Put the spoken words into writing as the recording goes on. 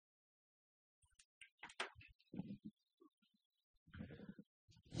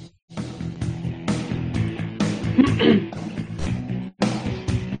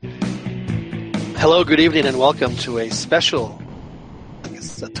Hello, good evening, and welcome to a special,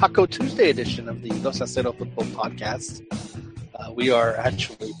 a Taco Tuesday edition of the Zero Futbol Podcast. We are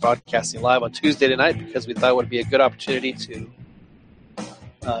actually broadcasting live on Tuesday tonight because we thought it would be a good opportunity to,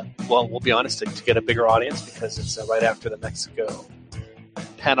 we'll be honest, to get a bigger audience because it's right after the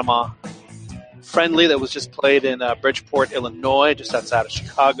Mexico-Panama friendly that was just played in Bridgeport, Illinois, just outside of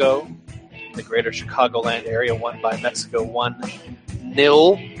Chicago, the greater Chicagoland area, won by Mexico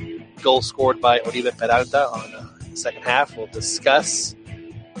 1-0. Goal scored by Oribe Peralta on the second half. We'll discuss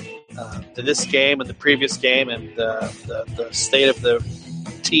this game and the previous game and the state of the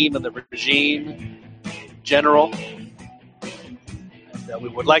team and the regime in general. And we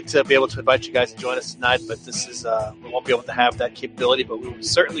would like to be able to invite you guys to join us tonight, but this is we won't be able to have that capability. But we would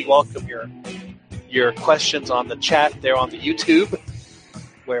certainly welcome your questions on the chat there on the YouTube,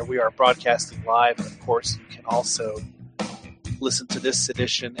 where we are broadcasting live. And of course, you can also listen to this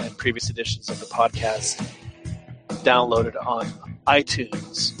edition and previous editions of the podcast downloaded on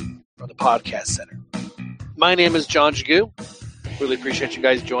iTunes or the Podcast Center. My name is John Jagu. Really appreciate you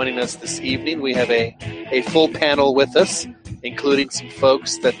guys joining us this evening. We have a full panel with us, including some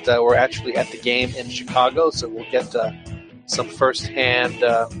folks that were actually at the game in Chicago. So we'll get some firsthand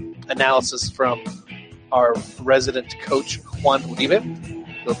analysis from our resident coach, Juan Uribe.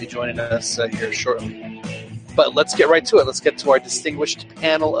 He'll be joining us here shortly. But let's get right to it. Let's get to our distinguished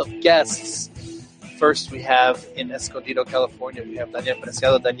panel of guests. First, we have in Escondido, California, we have Daniel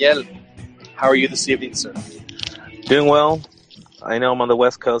Preciado. Daniel, how are you this evening, sir? Doing well. I know I'm on the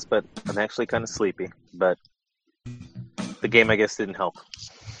West Coast, but I'm actually kind of sleepy. But the game, I guess, didn't help.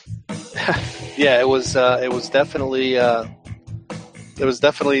 Yeah, it was definitely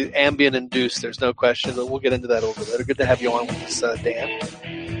ambient induced. There's no question, but we'll get into that a little bit. Good to have you on with us, Dan.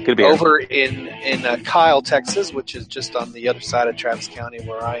 Good to be over in Kyle, Texas, which is just on the other side of Travis County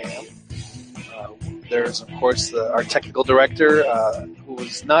where I am. There's, of course, our technical director, who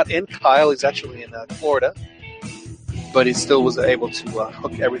was not in Kyle. He's actually in Florida. But he still was able to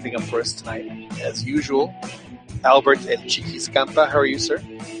hook everything up for us tonight, as usual. Albert El Chiquis Campa, how are you, sir?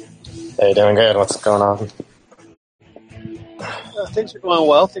 Hey, doing good. What's going on? Things are going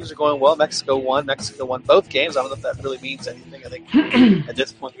well. Mexico won both games. I don't know if that really means anything. I think at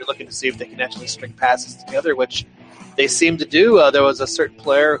this point you're looking to see if they can actually string passes together, which they seem to do. There was a certain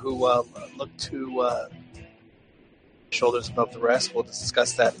player who looked to shoulders above the rest. We'll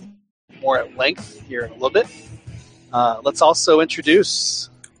discuss that more at length here in a little bit. Let's also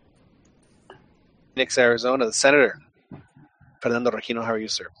introduce Phoenix, Arizona, the senator, Fernando Regino. How are you,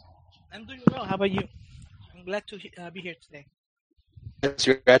 sir? I'm doing well. How about you? I'm glad to be here today. Yes,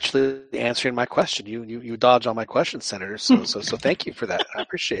 you're actually answering my question. You dodge all my questions, Senator. So thank you for that. I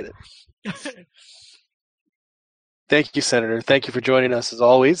appreciate it. Thank you, Senator. Thank you for joining us as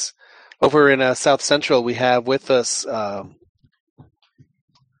always. Over in South Central, we have with us. Good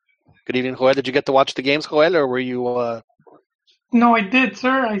evening, Joel. Did you get to watch the games, Joel, or were you? No, I did,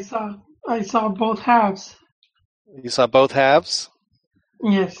 sir. I saw both halves. You saw both halves?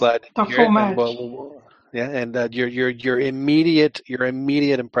 Yes. Glad the full match. Yeah, and your immediate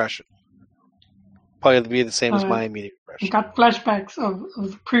impression probably be the same as my immediate impression. I got flashbacks of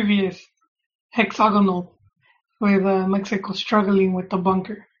the previous hexagonal with Mexico struggling with the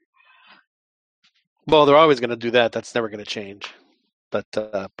bunker. Well, they're always going to do that. That's never going to change. But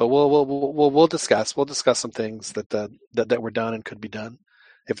we'll discuss some things that were done and could be done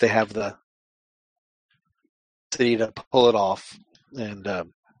if they have the city to pull it off. And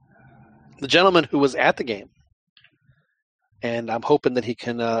the gentleman who was at the game, and I'm hoping that he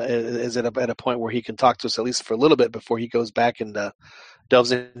can is at a point where he can talk to us at least for a little bit before he goes back and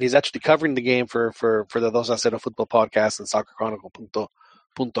delves in. He's actually covering the game for the Zero Futbol Podcast and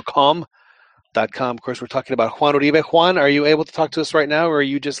soccerchronicle.com. Of course, we're talking about Juan Uribe. Juan, are you able to talk to us right now, or are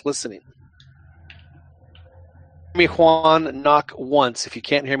you just listening? Hear me, Juan, knock once. If you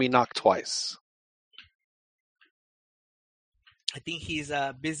can't hear me, knock twice. I think he's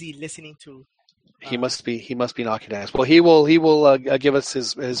busy listening to. He must be knocking at us. Well, he will give us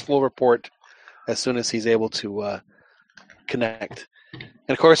his full report as soon as he's able to connect. And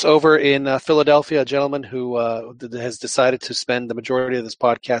of course, over in Philadelphia, a gentleman who has decided to spend the majority of this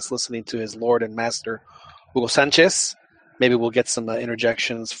podcast listening to his Lord and Master, Hugo Sanchez. Maybe we'll get some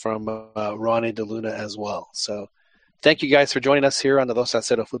interjections from Ronnie DeLuna as well. So thank you guys for joining us here on the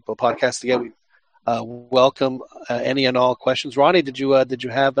Zero Futbol Podcast. Again, we welcome any and all questions. Ronnie, did you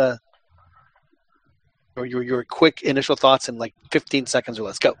have your quick initial thoughts in like 15 seconds or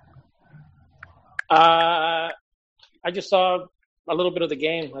less? Go. I just saw a little bit of the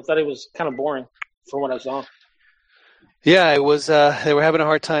game. I thought it was kind of boring for what I saw. Yeah, it was. They were having a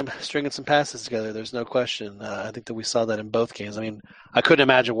hard time stringing some passes together. There's no question. I think that we saw that in both games. I mean, I couldn't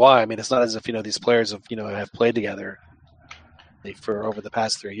imagine why. I mean, it's not as if these players have played together for over the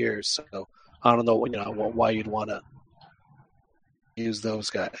past 3 years. So I don't know why you'd want to use those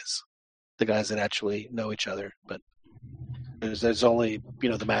guys, the guys that actually know each other. But there's only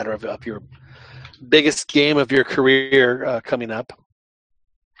the matter of your biggest game of your career coming up.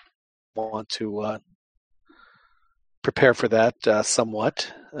 Want to prepare for that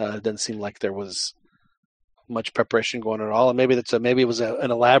somewhat. It doesn't seem like there was much preparation going on at all, and maybe it was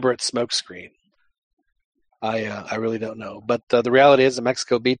an elaborate smokescreen. I really don't know, but the reality is that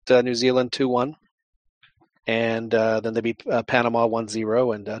Mexico beat New Zealand 2-1, and then they beat Panama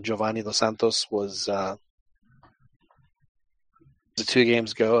 1-0, and Giovanni Dos Santos was the 2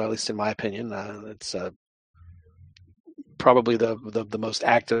 games ago, at least in my opinion. It's probably the most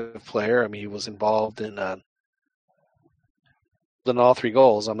active player. I mean, he was involved in all 3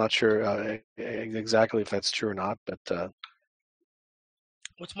 goals. I'm not sure exactly if that's true or not, but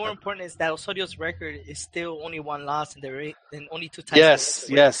What's more important is that Osorio's record is still only 1 loss and only 2 ties.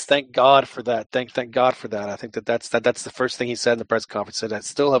 Yes. Thank God for that. Thank God for that. I think that's the first thing he said in the press conference. Said I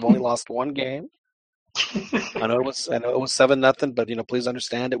still have only lost 1 game. I know it was 7-0, but please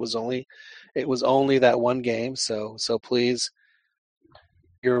understand it was only that 1 game. So please,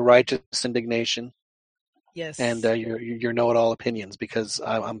 your righteous indignation. Yes. And your know-it-all opinions, because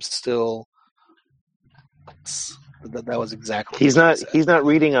I'm still. That was exactly. He's not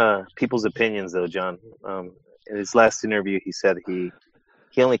reading people's opinions though, John. In his last interview, he said he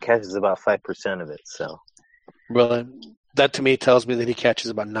only catches about 5% of it. So. Really, that to me tells me that he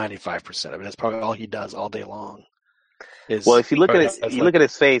catches about 95% of it. That's probably all he does all day long. Well, if you look at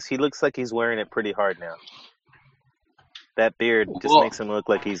his face, he looks like he's wearing it pretty hard now. That beard just makes him look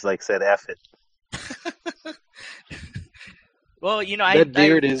like he's said F it. Well, that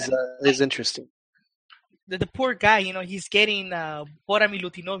beard is interesting. The poor guy, he's getting Bora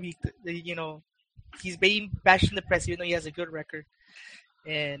Milutinovic. He's being bashed in the press, even though he has a good record,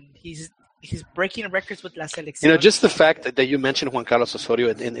 and he's breaking records with La Selección. Just the fact that you mentioned Juan Carlos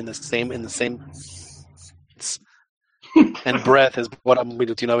Osorio in the same and breath as Bora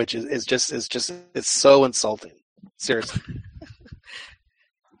Milutinovic is so insulting. Seriously.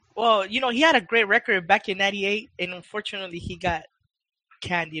 Well, he had a great record back in '98, and unfortunately, he got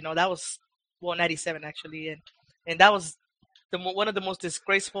canned. That was '97 actually, and that was one of the most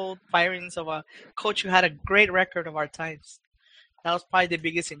disgraceful firings of a coach who had a great record of our times. That was probably the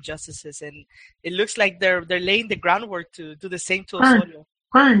biggest injustices, and it looks like they're laying the groundwork to do the same to Osorio.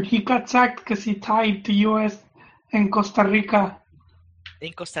 He got sacked because he tied the U.S. and Costa Rica.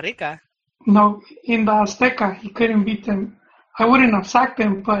 In Costa Rica? No, in the Azteca, he couldn't beat them. I wouldn't have sacked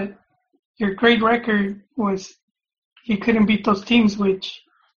him, but your great record was he couldn't beat those teams, which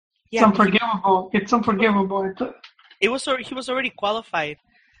it's unforgivable. It's unforgivable. He was already qualified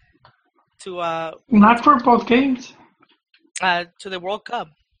to not for both games. To the World Cup.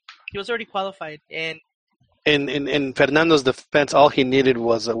 He was already qualified, and in Fernando's defense, all he needed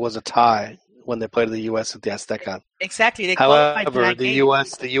was a tie when they played the U.S. at the Azteca. Exactly. They However, the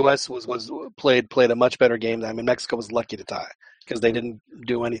U.S. was played a much better game. I mean, Mexico was lucky to tie because they didn't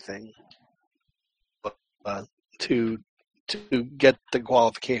do anything to get the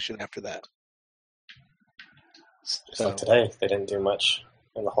qualification after that. So like today, they didn't do much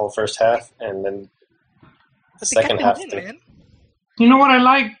in the whole first half, and then the second half. You know what I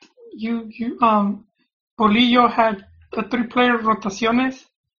liked? Bolillo had the 3-player rotaciones,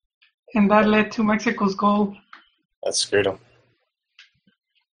 and that led to Mexico's goal. That screwed them.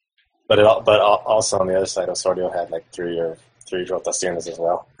 But also on the other side, Osorio had three rotaciones as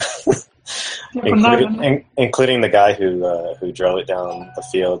well, including the guy who drove it down the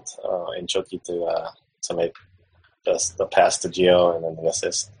field in Chucky to make the pass to Gio and then the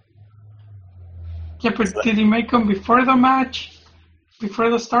assist. Yeah, but did he make them before the match, before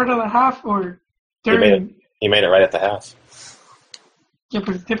the start of the half, or during? He made it right at the half. Yeah,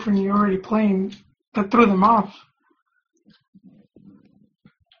 but it's different. You're already playing. That threw them off.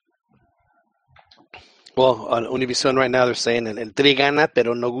 Well, on Univision right now they're saying el Tri gana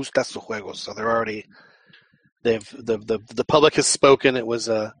pero no gusta su juego. So they're already the public has spoken. It was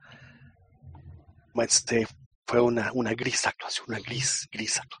might say fue una gris actuación, una gris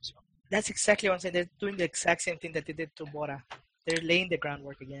actuación. That's exactly what I'm saying. They're doing the exact same thing that they did to Bora. They're laying the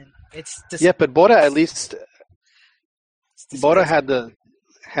groundwork again. It's just, yeah, but Bora at least Bora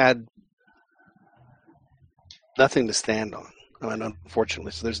had nothing to stand on. I mean,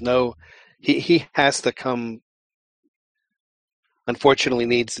 unfortunately, so there's no. He has to come. Unfortunately,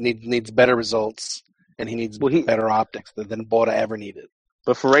 needs better results and he needs better optics than Bora ever needed.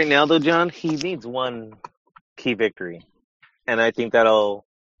 But for right now, though, John, he needs one key victory, and I think that'll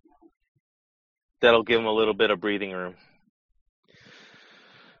give him a little bit of breathing room.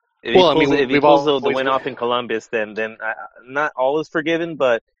 If he pulls the win off in Columbus, then not all is forgiven,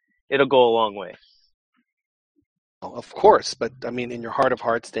 but it'll go a long way. Of course, but I mean, in your heart of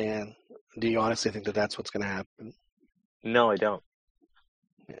hearts, Dan, do you honestly think that that's what's going to happen? No, I don't.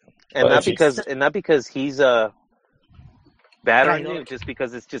 Yeah. And not because he's bad on you, just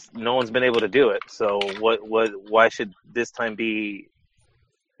because it's just no one's been able to do it. So why should this time be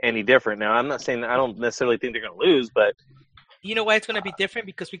any different? Now, I'm not saying I don't necessarily think they're going to lose, but you know why it's going to be different?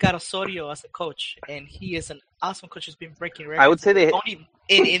 Because we got Osorio as a coach, and he is an awesome coach who's been breaking records. I would say it only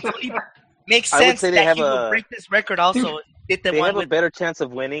makes sense that he will break this record also. They have a better chance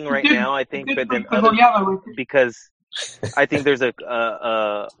of winning right now, I think, because I think there's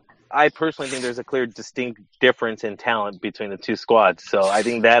I personally think there's a clear, distinct difference in talent between the two squads. So I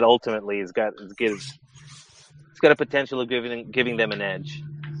think that ultimately it's got a potential of giving them an edge.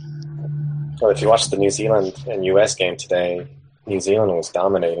 Well, if you watch the New Zealand and U.S. game today, New Zealand was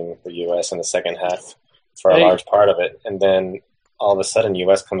dominating the U.S. in the second half for a large part of it, and then all of a sudden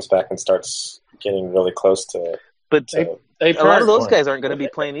U.S. comes back and starts getting really close to it. But a lot of those guys aren't going to be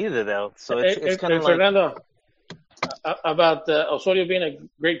playing either, though. So it's kind of like Fernando, about Osorio being a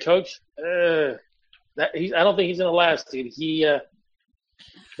great coach. I don't think he's going to last, dude.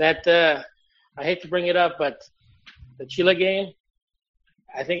 I hate to bring it up, but the Chile game,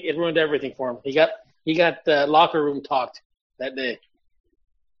 I think it ruined everything for him. He got locker room talked that day.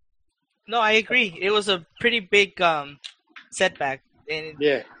 No, I agree. It was a pretty big setback. And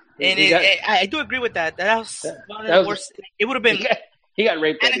yeah. I do agree with that. That was one of the worst. It would have been he got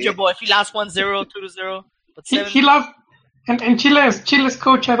raped manageable if he lost 1-0, 2-0. But he lost, and Chile's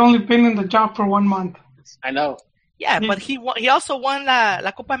coach had only been in the job for 1 month. I know. Yeah, but he also won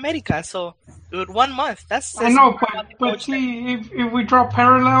La Copa America, so with 1 month, I know, but see, if we draw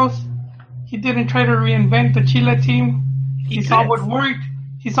parallels, he didn't try to reinvent the Chile team. He saw what worked.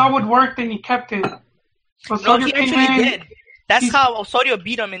 He saw what worked, and he kept it. Osorio he actually did. That's how Osorio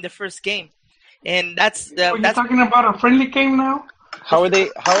beat him in the first game, and that's. Are you talking about a friendly game now? How are they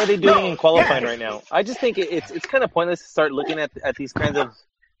doing in qualifying right now? I just think it's kind of pointless to start looking at these kinds of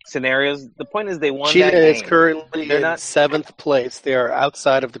scenarios. The point is they won Chile that game. Is currently in 7th place. They are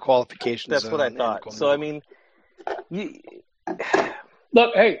outside of the qualification That's zone. What I thought. So, I mean,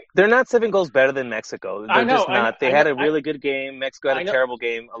 look, hey. They're not 7 goals better than Mexico. They're just not. They had a really good game. Mexico had a terrible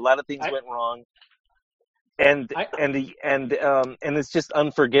game. A lot of things went wrong. And it's just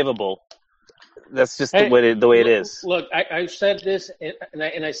unforgivable. That's just the way it is. Look, I said this,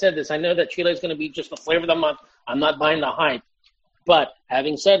 and I said this. I know that Chile is going to be just the flavor of the month. I'm not buying the hype. But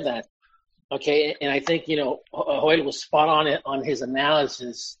having said that, okay, and I think, Joel was spot on his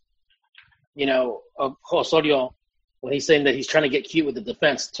analysis, of Osorio when he's saying that he's trying to get cute with the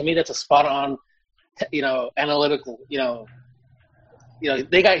defense. To me, that's a spot on, analytical, he's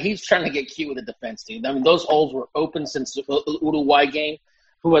trying to get cute with the defense, dude. I mean, those holes were open since the Uruguay game.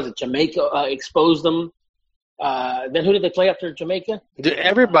 Who was it? Jamaica exposed them. Then who did they play after Jamaica?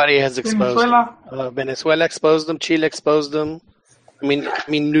 Everybody has exposed them. Venezuela exposed them. Chile exposed them. I mean,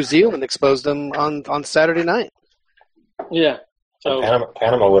 New Zealand exposed them on Saturday night. Yeah. So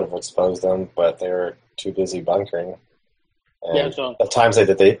Panama would have exposed them, but they were too busy bunkering. And so at times they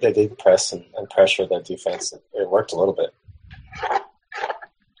did press and pressure their defense. It worked a little bit.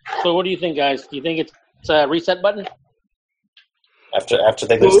 So what do you think, guys? Do you think it's a reset button? After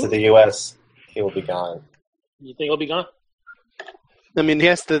they lose to the U.S., he will be gone. You think he'll be gone? I mean,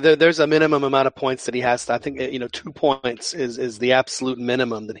 there's a minimum amount of points that he has to. I think 2 points is the absolute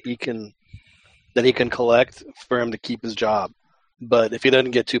minimum that he can collect for him to keep his job. But if he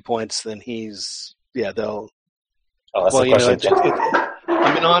doesn't get 2 points, then they'll. Oh, that's the question.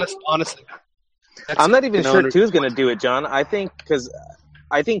 Honestly, I'm not even sure 2 is going to do it, John. I think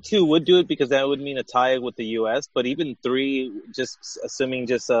 2 would do it because that would mean a tie with the U.S. But even 3, just assuming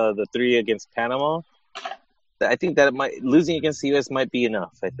the 3 against Panama. I think that losing against the U.S. might be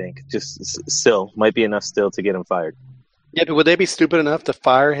enough. I think might be enough still to get him fired. Yeah, but would they be stupid enough to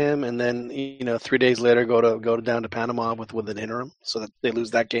fire him and then 3 days later go down to Panama with an interim so that they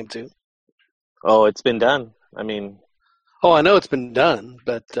lose that game too? Oh, it's been done. I mean, I know it's been done,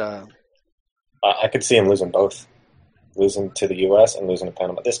 but I could see him losing both, losing to the U.S. and losing to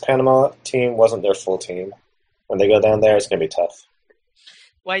Panama. This Panama team wasn't their full team. When they go down there, it's going to be tough.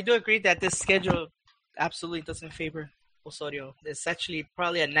 Well, I do agree that this schedule absolutely doesn't favor Osorio. It's actually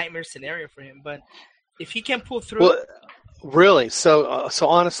probably a nightmare scenario for him. But if he can pull through, Really? So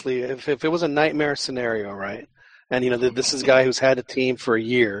honestly, if it was a nightmare scenario, right? And this is a guy who's had a team for a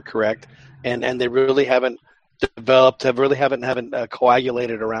year, correct? And they really haven't developed, haven't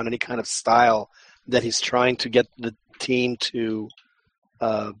coagulated around any kind of style that he's trying to get the team to.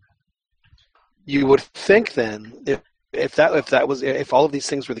 You would think then, if all of these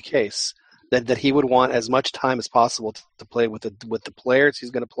things were the case, that he would want as much time as possible to play with the players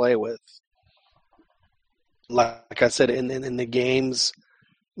he's going to play with. Like I said, in the games,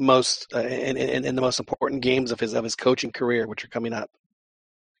 in the most important games of his coaching career, which are coming up,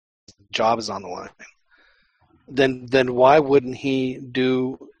 his job is on the line. Then why wouldn't he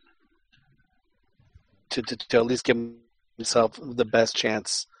do to at least give himself the best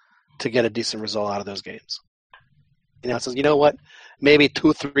chance to get a decent result out of those games? It says, you know what? Maybe 2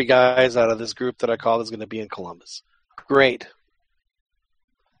 or 3 guys out of this group that I call is going to be in Columbus. Great.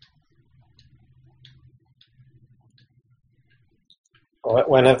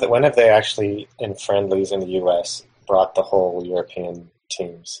 When have they actually, in friendlies in the U.S., brought the whole European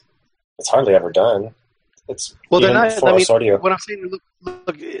teams? It's hardly ever done. They're not. Osorio. What I'm saying,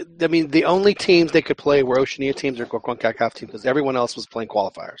 look, the only teams they could play were Oceania teams or CONCACAF teams because everyone else was playing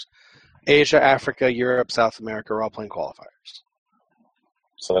qualifiers. Asia, Africa, Europe, South America are all playing qualifiers.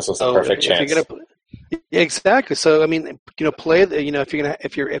 So this was the perfect chance. Exactly. So play.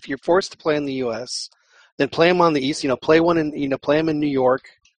 If you're forced to play in the U.S., then play them on the East. Play them in New York,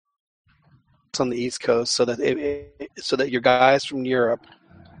 on the East Coast, so that your guys from Europe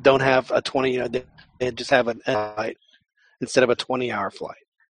don't have a 20. They just have a flight instead of a 20-hour flight.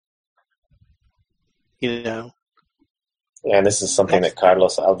 Yeah, and this is something that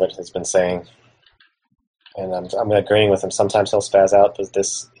Carlos Albert has been saying, and I'm agreeing with him. Sometimes he'll spaz out, but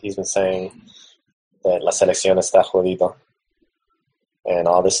he's been saying that la selección está jodido and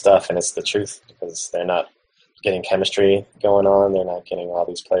all this stuff, and it's the truth because they're not getting chemistry going on. They're not getting all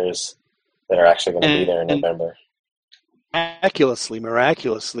these players that are actually going to be there in November.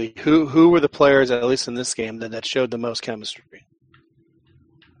 Miraculously, who were the players, at least in this game, that showed the most chemistry?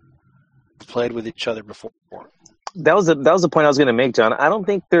 Played with each other before. That was the point I was going to make, John. I don't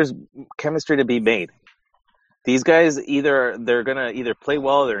think there's chemistry to be made. These guys they're going to either play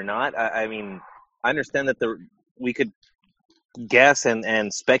well or they're not. I understand that we could guess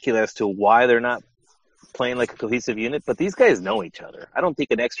and speculate as to why they're not playing like a cohesive unit, but these guys know each other. I don't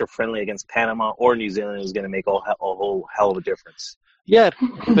think an extra friendly against Panama or New Zealand is going to make a whole hell of a difference. Yeah,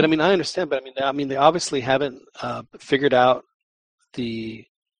 but I understand. But they obviously haven't figured out the,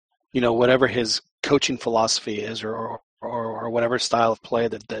 whatever his coaching philosophy is, or whatever style of play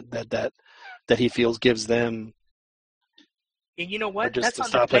that he feels gives them. And you know what? Just that's the on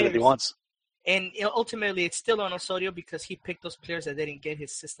style the play players. that he wants. And ultimately, it's still on Osorio because he picked those players that didn't get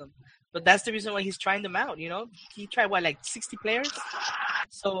his system. But that's the reason why he's trying them out. He tried 60 players.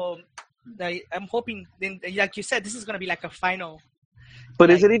 So I'm hoping, then, like you said, this is going to be like a final. But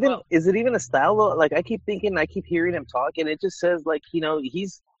is it even a style though? Like I keep hearing him talk, and it just says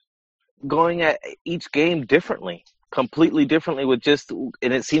he's going at each game differently, completely differently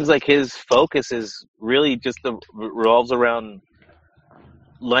and it seems like his focus is really just revolves around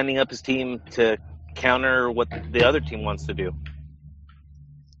lining up his team to counter what the other team wants to do.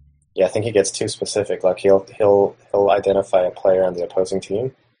 Yeah, I think he gets too specific. Like he'll identify a player on the opposing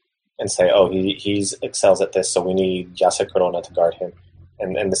team and say, "Oh, he excels at this, so we need Yasser Corona to guard him."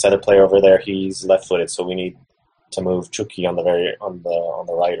 And this other player over there, he's left-footed, so we need to move Chucky on the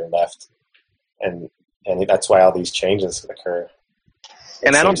right or left. And that's why all these changes occur.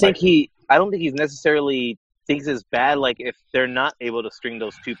 And I don't think he's necessarily thinks it's bad, like if they're not able to string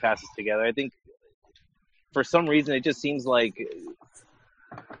those 2 passes together. I think for some reason it just seems like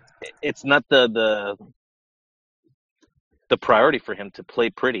it's not the priority for him to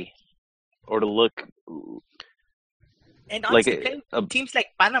play pretty or to look. And honestly, teams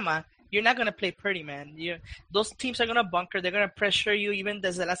like Panama, you're not gonna play pretty, man. Those teams are gonna bunker. They're gonna pressure you even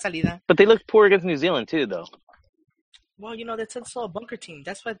desde la salida. But they look poor against New Zealand too, though. Well, that's also a bunker team.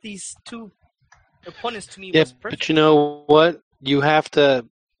 That's what these 2 opponents to me was perfect. But you know what? You have to.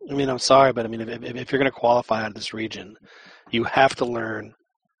 I'm sorry, but if you're going to qualify out of this region, you have to learn.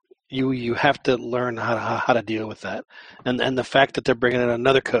 You have to learn how to deal with that, and the fact that they're bringing in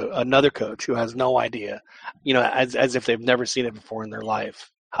another coach who has no idea, as if they've never seen it before in their life,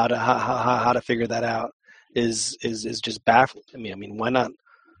 how to figure that out is just baffling to me. Why not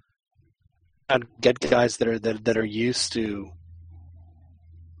get guys that are used to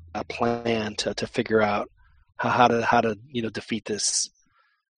a plan to figure out how to defeat this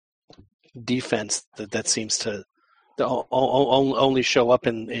defense that seems to only show up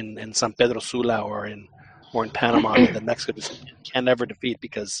in San Pedro Sula or in or in Panama that Mexico just can never defeat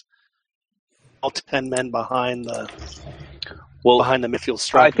because all 10 men behind the midfield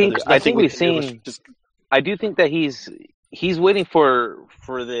striker. I think we've seen. I do think that he's waiting for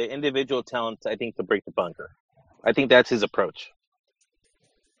the individual talent, I think, to break the bunker. I think that's his approach.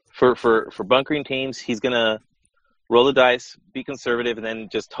 For bunkering teams, he's gonna roll the dice, be conservative, and then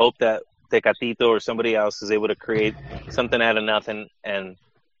just hope that Tecatito or somebody else is able to create something out of nothing and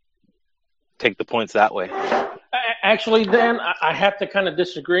take the points that way. Actually, Dan, I have to kind of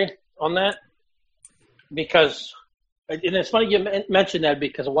disagree on that because, and it's funny you mentioned that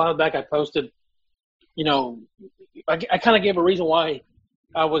because a while back I posted, I kind of gave a reason why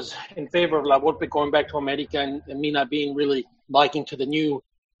I was in favor of La Volpe going back to America and me not being really liking to the new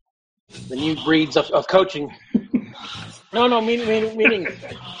breeds of coaching. No, meaning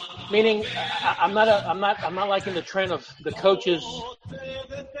I'm not liking the trend of the coaches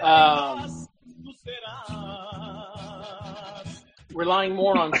relying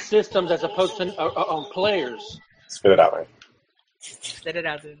more on systems as opposed to on players. Spit it out, man. Spit it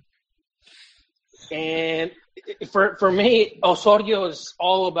out, dude. And for me, Osorio is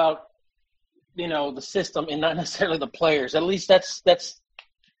all about the system and not necessarily the players. At least that's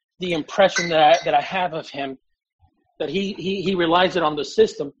the impression that I have of him. That he relies it on the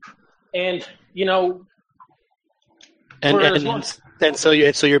system, and so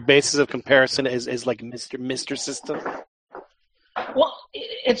your basis of comparison is like Mr. System. Well,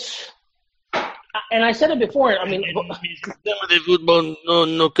 it's, and I said it before. I mean, mi sistema de fútbol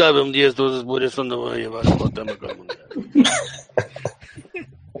no cabe un 10, entonces por eso no voy a llevar el tema al mundial.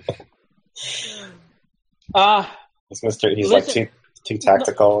 He's like too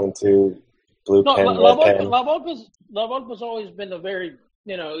tactical and too blue pen, red pen. La Volpe's always been a very,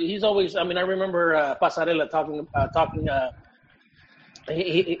 he's always. I mean, I remember Pasarela talking.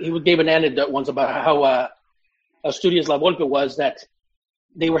 He gave an anecdote once about how studious La Volpe was, that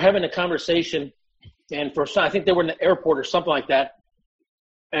they were having a conversation, and I think they were in the airport or something like that.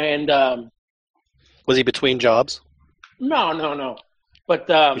 And was he between jobs? No. But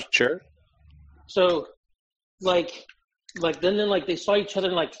sure. So, then they saw each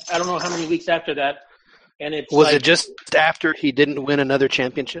other I don't know how many weeks after that. And it just after he didn't win another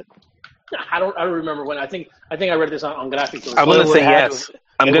championship? I don't remember when. I think I read this on Graphics. I'm going to say yes.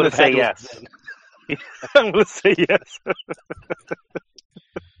 I'm going to say yes. I'm going to say yes.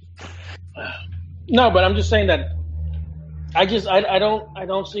 No, but I'm just saying that I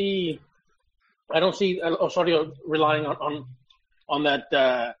don't see Osorio relying on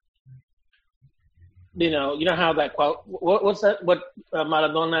that. You know how that what's that? What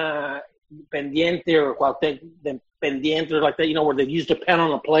Maradona pendiente or Cuauhtémoc pendiente or like that? Where they use the pen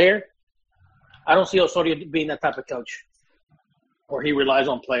on a player. I don't see Osorio being that type of coach, where he relies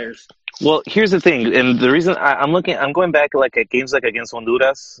on players. Well, here's the thing, and the reason I'm going back at games like against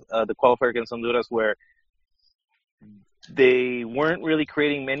Honduras, the qualifier against Honduras, where they weren't really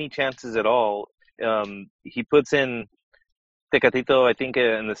creating many chances at all. He puts in Tecatito, I think,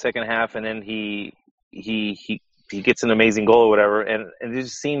 in the second half, and then he gets an amazing goal or whatever, and it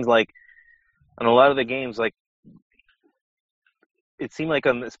just seems like on a lot of the games, like it seemed like,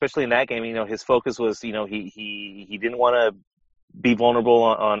 especially in that game, his focus was, he didn't want to be vulnerable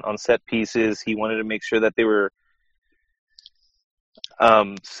on set pieces. He wanted to make sure that they were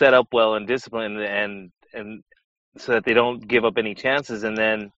set up well and disciplined, and so that they don't give up any chances. And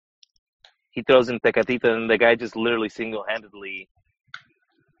then he throws in Tecatito, and the guy just literally single-handedly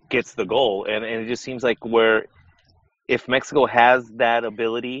gets the goal. And it just seems like where if Mexico has that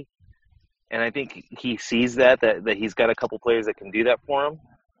ability, and I think he sees that he's got a couple players that can do that for him,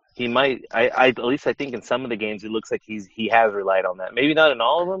 he might. At least I think in some of the games it looks like he has relied on that. Maybe not in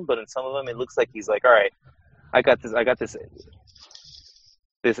all of them, but in some of them it looks like he's like, all right, I got this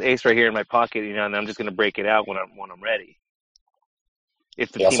ace right here in my pocket, and I'm just going to break it out when I'm ready.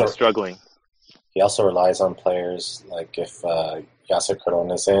 If the team is struggling. He also relies on players, like if Yasser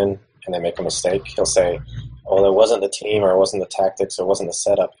Corona's in and they make a mistake, he'll say, well, it wasn't the team or it wasn't the tactics or it wasn't the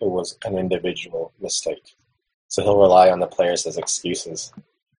setup, it was an individual mistake. So he'll rely on the players as excuses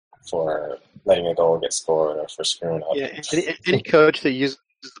for letting a goal get scored or for screwing up. Yeah, any coach that uses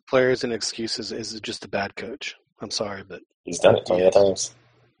the players and excuses is just a bad coach. I'm sorry, but he's done it plenty of times.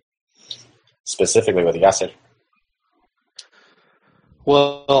 Specifically with Yasser.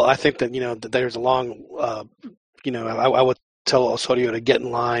 Well, I think that that there's a long, I would tell Osorio to get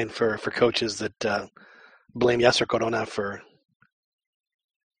in line for coaches that blame Yasser Corona for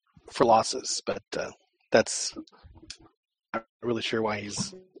losses, but that's not really sure why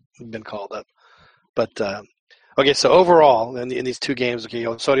he's been called up. But okay, so overall in these two games,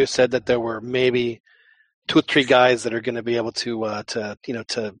 Osorio said that there were maybe 2 or 3 guys that are going to be able to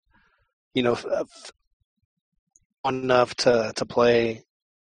enough to play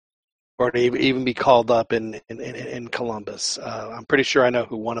or to even be called up in Columbus. I'm pretty sure I know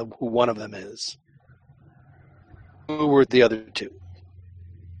who one of them is. Who were the other 2?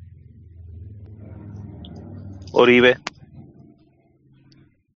 Oribe.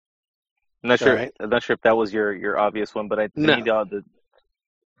 I'm not sure. Right. I'm not sure if that was your obvious one, but I think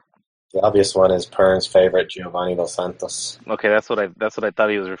the obvious one is Pern's favorite, Giovanni Dos Santos. Okay, that's what I thought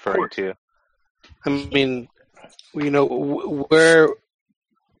he was referring to. I mean,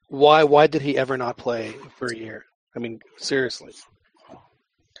 why did he ever not play for a year? I mean, seriously.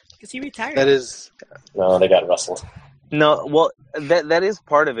 Because he retired. That is. No, they got Russell. No, well, that is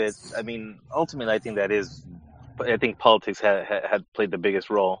part of it. I mean, ultimately, I think politics had played the biggest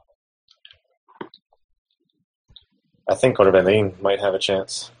role. I think Orbelin might have a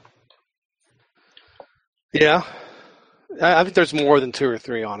chance. Yeah, I think there's more than 2 or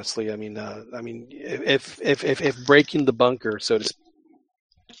 3. Honestly, I mean, if breaking the bunker, so to speak,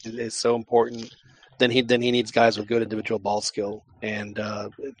 is so important, then he needs guys with good individual ball skill, and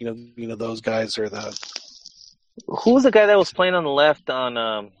those guys are the. Who was the guy that was playing on the left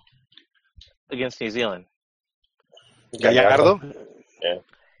on against New Zealand? Gallardo? Yeah,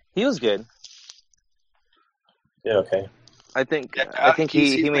 he was good. Yeah, okay. I think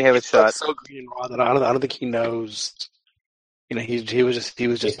he may have a shot. So green raw that I don't think he knows. He was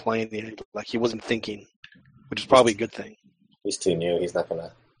just playing like he wasn't thinking, which is probably a good thing. He's too new. He's not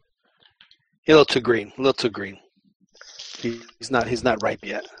gonna. He's a little too green. He's not ripe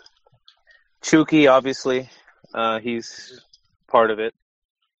yet. Chucky, obviously, he's part of it.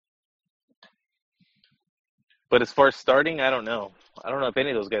 But as far as starting, I don't know. I don't know if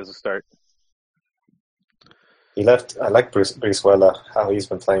any of those guys will start. He left. I like Brizuela, how he's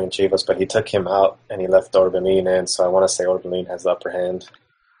been playing in Chivas, but he took him out and he left Orbelin in. So I want to say Orbelin has the upper hand.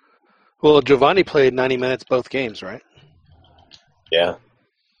 Well, Giovanni played 90 minutes both games, right? Yeah.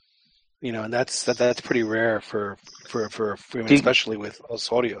 And that's pretty rare for especially with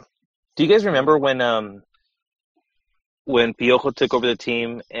Osorio. Do you guys remember when Piojo took over the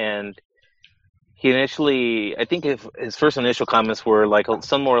team and he initially, I think his first initial comments were like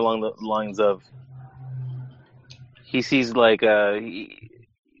some more along the lines of. He sees like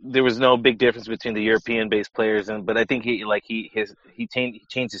there was no big difference between the European-based players, but I think he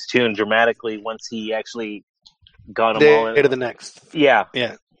changed his tune dramatically once he actually got them all in. To the next. Yeah.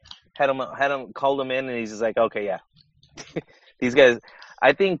 Had him called them in, and he's just like, okay, yeah, these guys.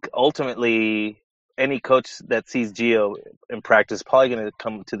 I think ultimately any coach that sees Gio in practice is probably going to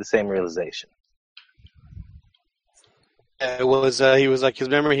come to the same realization. It was he was like,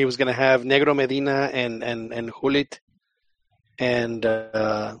 remember he was going to have Negro Medina and Hulit and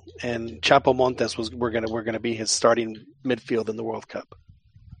Chapo Montes were going to be his starting midfield in the World Cup.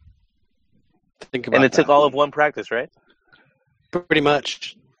 Think about and it took all of one practice, right? Pretty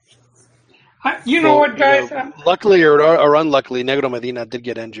much. What, guys? Luckily or unluckily, Negro Medina did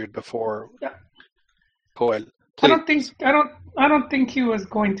get injured before. Yeah. Joel. I don't think he was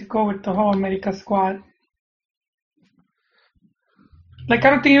going to go with the whole America squad. Like,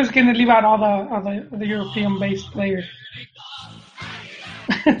 I don't think he was going to leave out all the European-based players.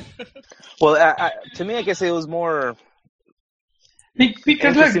 Well, to me, I guess it was more because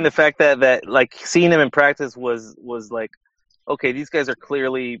interesting the fact that like seeing him in practice was like, okay, these guys are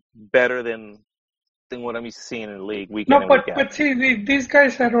clearly better than what I'm used to seeing in the league week in and week out. But see, these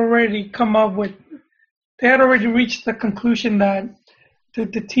guys had already they had already reached the conclusion that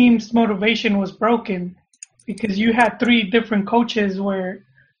the team's motivation was broken. Because you had 3 different coaches where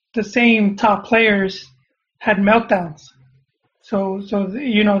the same top players had meltdowns. So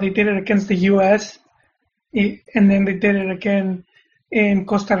they did it against the U.S. and then they did it again in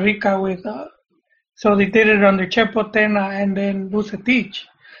Costa Rica with. So they did it under Chepo Tena and then Vucetich.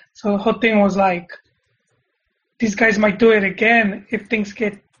 So the whole thing was like, these guys might do it again if things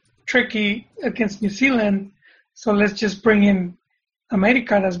get tricky against New Zealand. So let's just bring in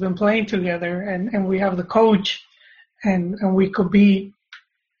America that's been playing together, and we have the coach, and we could be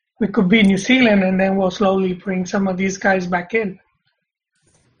New Zealand, and then we'll slowly bring some of these guys back in.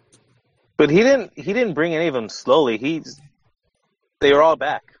 But he didn't bring any of them slowly. They were all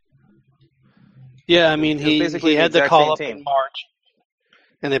back. Yeah, I mean he had the call up in March,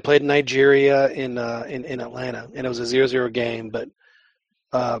 and they played Nigeria in Atlanta, and it was a 0-0 game, but.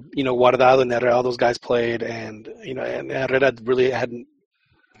 Guardado and Herrera, all those guys played, and Herrera really hadn't.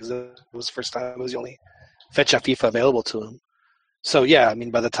 It was the first time. It was the only fecha FIFA available to him. So yeah, I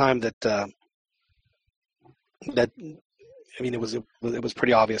mean, by the time that it was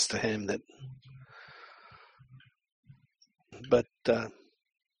pretty obvious to him that But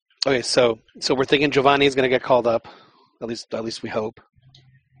okay, so we're thinking Giovanni is going to get called up. At least we hope.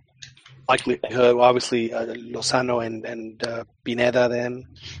 Likelihood, obviously, Lozano and Pineda then.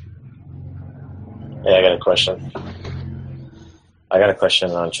 Yeah, I got a question.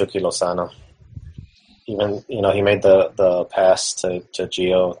 On Chucky Lozano. Even, he made the pass to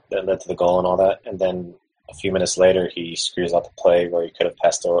Gio that led to the goal and all that, and then a few minutes later he screws out the play where he could have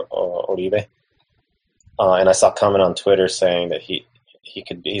passed Uribe. And I saw a comment on Twitter saying that he's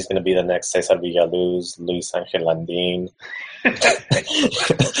going to be the next Cesar Villaluz, Luis Angel Landin.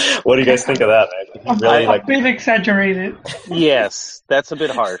 What do you guys think of that, man? Really, a bit exaggerated. Yes, that's a bit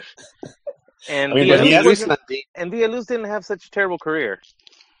harsh. And Villaluz didn't have such a terrible career.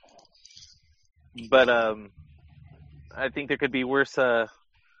 But I think there could be worse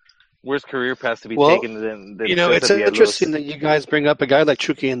career paths to be taken than it's interesting that you guys bring up a guy like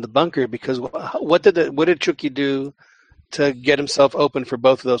Chucky in the bunker, because what did Chucky do to get himself open for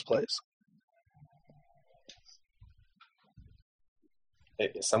both of those plays?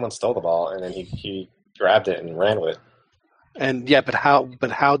 Someone stole the ball and then he grabbed it and ran with it. And yeah, but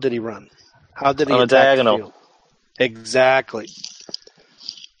how did he run? How did he on a diagonal? The field? Exactly.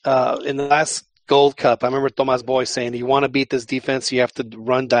 In the last Gold Cup, I remember Tomas Boy saying, "You want to beat this defense, you have to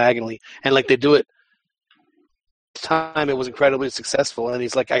run diagonally," and like they do it. This time it was incredibly successful, and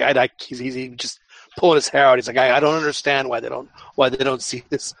he's like, he's just pulling his hair out. He's like, I don't understand why they don't see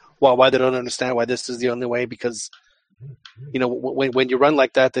this. Why they don't understand why this is the only way, because when you run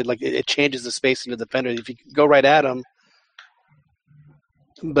like that, it changes the space in the defender. If you go right at him,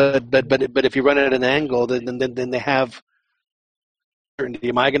 but if you run it at an angle, then they have.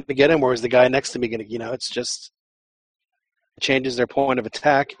 Am I going to get him, or is the guy next to me going to? It's just it changes their point of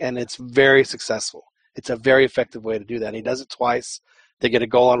attack, and it's very successful. It's a very effective way to do that. And he does it twice. They get a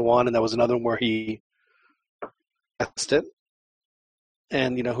goal on one, and there was another one where he passed it.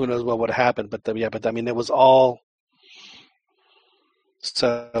 And who knows what would have happened? But it was all.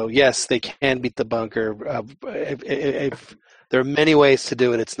 So yes, they can beat the bunker. If there are many ways to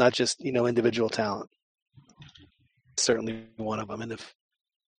do it, it's not just individual talent. Certainly one of them, and if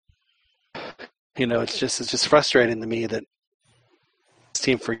it's just frustrating to me that this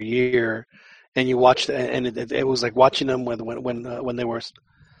team for a year, and you watch and it was like watching them when they were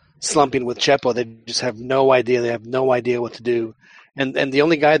slumping with Chepo. They just have no idea. They have no idea what to do, and the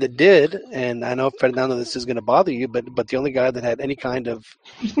only guy that did, and I know Fernando, this is going to bother you, but the only guy that had any kind of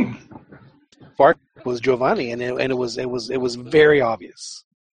spark was Giovanni, and it was very obvious.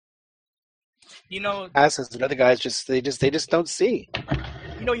 As the other guys they just don't see.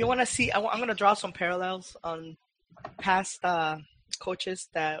 You want to see. I'm going to draw some parallels on past coaches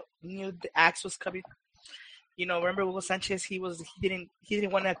that knew the axe was coming. Remember Hugo Sanchez? He didn't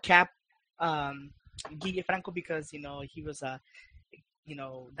want to cap Guille Franco because he was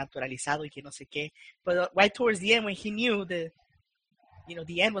naturalizado y que no sé qué. But right towards the end, when he knew the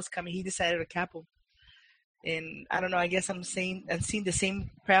end was coming, he decided to cap him. And I don't know. I guess I'm seeing the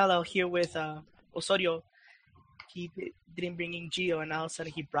same parallel here with Osorio. He didn't bring in Gio, and now all of a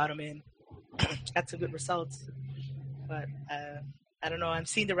sudden he brought him in. Got some good results. But I don't know. I'm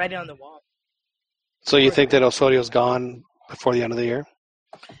seeing the writing on the wall. So you think that Osorio's gone before the end of the year?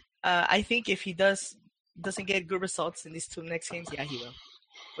 I think if he doesn't get good results in these two next games, yeah, he will,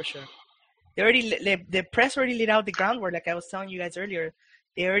 for sure. The press already laid out the groundwork, like I was telling you guys earlier.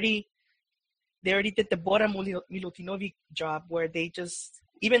 They already did the Bora Milutinovic job, where they just,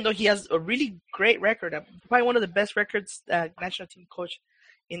 even though he has a really great record, probably one of the best records national team coach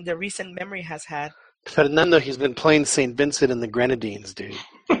in the recent memory has had. Fernando, he's been playing St. Vincent and the Grenadines, dude.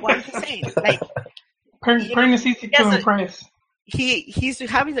 Well, I'm just saying, It's easy to impress. He's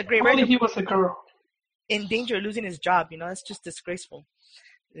having a great record. Only he was a girl. In danger of losing his job, that's just disgraceful.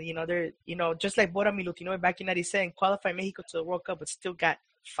 They're, just like Bora Milutinovic back in '97, qualified Mexico to the World Cup, but still got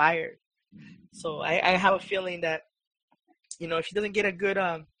fired. So I have a feeling that, if he doesn't get a good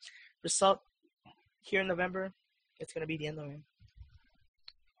result here in November, it's going to be the end of him.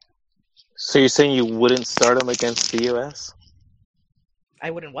 So you're saying you wouldn't start him against the U.S.?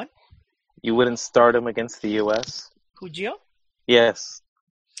 I wouldn't what? You wouldn't start him against the U.S.? Who, Gio? Yes.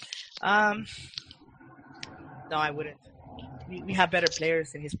 No, I wouldn't. We have better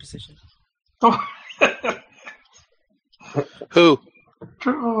players in his position. Who?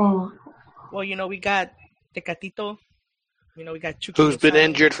 Well, we got Tecatito. We got Chucky. Who's been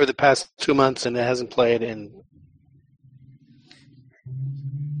injured for the past 2 months and hasn't played in.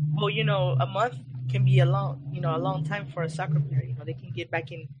 Well, a month can be a long time for a soccer player. They can get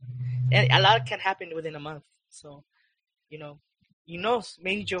back in, and a lot can happen within a month. So,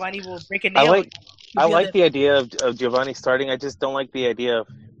 maybe Giovanni will break a nail. I like the idea of Giovanni starting. I just don't like the idea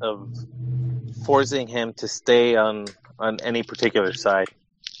of forcing him to stay on any particular side.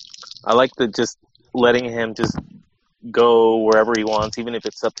 I like just letting him just go wherever he wants, even if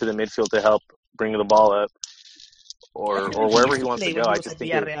it's up to the midfield to help bring the ball up, or wherever he wants to go. I just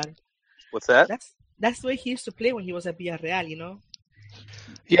think what's that? That's the way he used to play when he was at Villarreal, you know.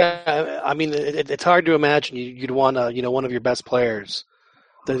 Yeah, I mean, it's hard to imagine you'd want one of your best players.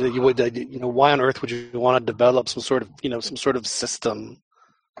 Why on earth would you want to develop some sort of system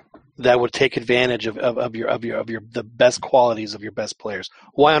that would take advantage of the best qualities of your best players?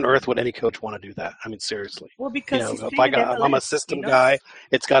 Why on earth would any coach want to do that? I mean, seriously. Well, because if I'm a system guy,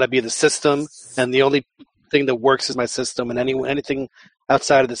 it's got to be the system, and the only thing that works is my system, and anything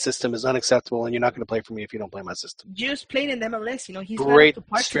outside of the system is unacceptable, and you're not going to play for me if you don't play my system. Just playing in MLS, he's great not up to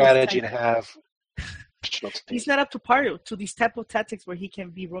par strategy to have. He's not up to par to these type of tactics where he can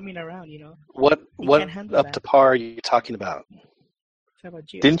be roaming around, What up to par are you talking about?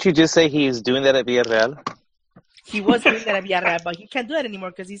 Didn't you just say he's doing that at Villarreal? He was doing that at Villarreal, but he can't do that anymore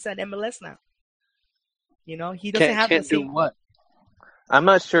because he's at MLS now. He doesn't have the same. Do what? I'm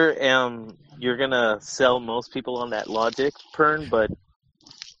not sure you're going to sell most people on that logic, Pern, but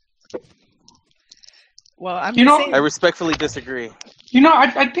well, I respectfully disagree.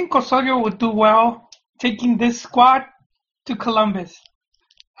 I think Osorio would do well taking this squad to Columbus.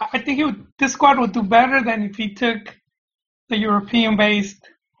 I think this squad would do better than if he took the European-based,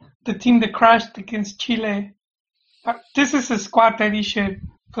 the team that crashed against Chile. This is a squad that he should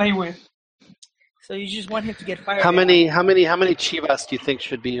play with. So you just want him to get fired? How many Chivas do you think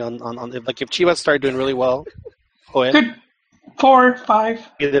should be on like if Chivas start doing really well? Good 4,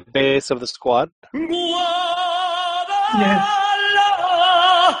 5. Be the base of the squad. Yes.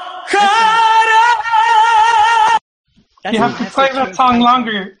 You have to play that song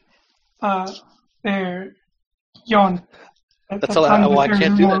longer. There, Yon. That's all. I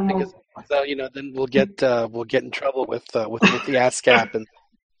can't do that because then we'll get in trouble with the ASCAP and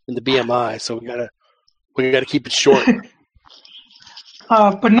the BMI. So we gotta keep it short.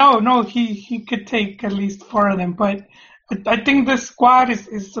 But no, he could take at least 4 of them. But I think this squad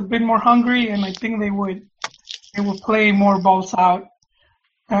is a bit more hungry, and I think they would play more balls out.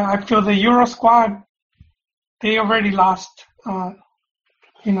 I feel the Euro squad, they already lost.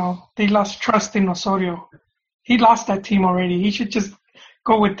 They lost trust in Osorio. He lost that team already. He should just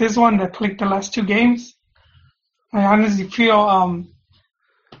go with this one that played the last 2 games. I honestly feel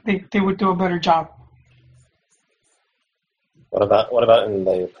they would do a better job. What about in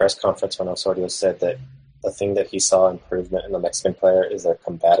the press conference when Osorio said that the thing that he saw improvement in the Mexican player is their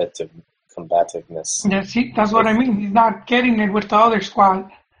combativeness? Yeah, see, that's what I mean. He's not getting it with the other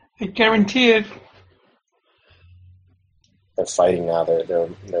squad. I guarantee it. They're fighting now. They're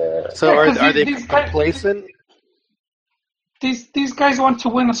So are they complacent? These guys want to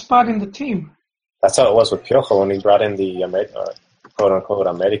win a spot in the team. That's how it was with Piojo when he brought in the quote-unquote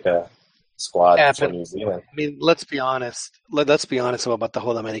America squad for New Zealand. I mean, let's be honest. Let's be honest about the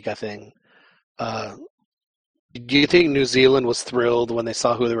whole America thing. Do you think New Zealand was thrilled when they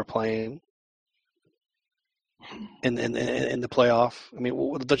saw who they were playing in the playoff? I mean,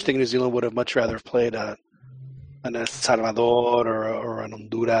 don't you think New Zealand would have much rather have played an El Salvador or an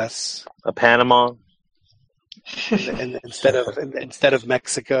Honduras, a Panama, instead of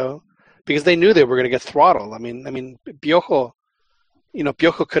Mexico, because they knew they were going to get throttled. I mean, Piojo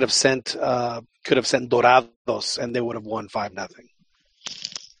could have sent Dorados and they would have won 5-0.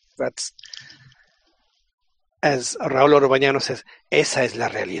 That's, as Raúl Orbañano says, esa es la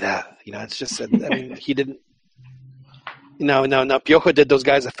realidad. It's just he didn't. Now Piojo did those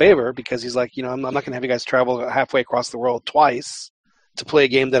guys a favor because he's like, I'm not going to have you guys travel halfway across the world twice to play a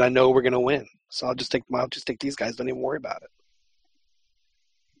game that I know we're going to win. So I'll just take these guys. Don't even worry about it.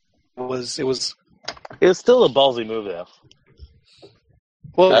 It was still a ballsy move though.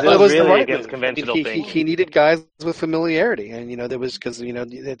 Well, it was really the right against conventional things. He needed guys with familiarity, and there was because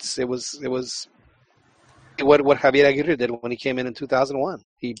it was what Javier Aguirre did when he came in 2001.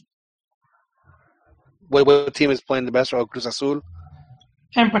 What team is playing the best? Oh, Cruz Azul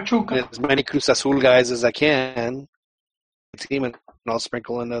and Pachuca. As many Cruz Azul guys as I can. Team, and I'll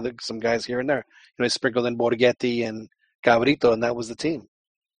sprinkle in some guys here and there. I sprinkled in Borghetti and Cabrito, and that was the team.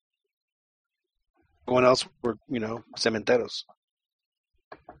 Everyone else were cementeros.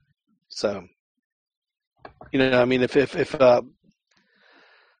 So, I mean, if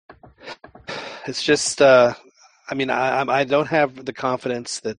it's just, I don't have the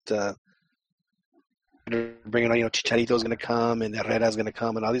confidence that bringing on, Chicharito's going to come and Herrera's going to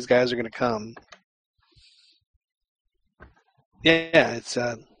come and all these guys are going to come. Yeah, it's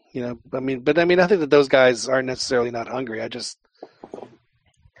I think that those guys aren't necessarily not hungry. I just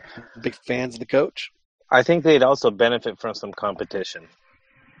big fans of the coach. I think they'd also benefit from some competition.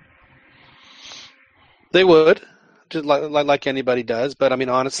 They would, just like anybody does. But I mean,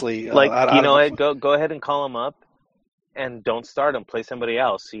 honestly, go ahead and call him up, and don't start him. Play somebody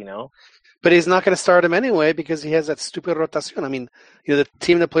else. But he's not going to start him anyway because he has that stupid rotación. I mean, the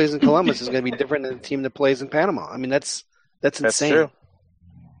team that plays in Columbus is going to be different than the team that plays in Panama. I mean, that's insane. True.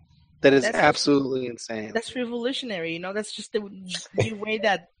 That's absolutely insane. That's revolutionary. That's just the new way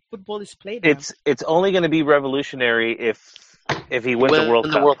that football is played. It's only going to be revolutionary if he wins the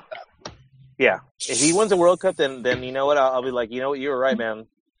World Cup. Yeah, if he wins the World Cup, then you know what? I'll be like, you know what? You were right, man.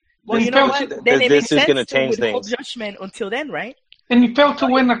 Well, this is going to change things. Judgment until then, right? And he failed to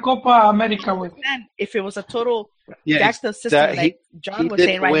win the Copa America with. And if it was a total jacked up system, like John was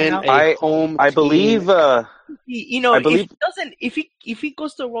saying right now, I believe. If he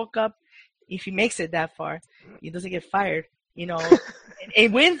goes to the World Cup, if he makes it that far, he doesn't get fired. And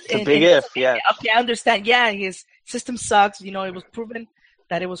wins. It's a big if, yeah. Okay, I understand. Yeah, his system sucks. It was proven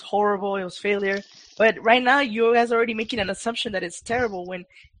that it was horrible. It was failure. But right now, you guys are already making an assumption that it's terrible when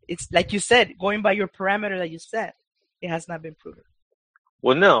it's like you said, going by your parameter that you set, it has not been proven.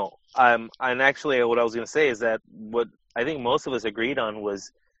 Well, no. And actually, what I was going to say is that what I think most of us agreed on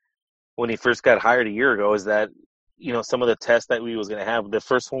was when he first got hired a year ago is that, some of the tests that we was going to have, the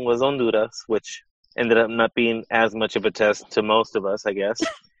first one was Honduras, which ended up not being as much of a test to most of us, I guess.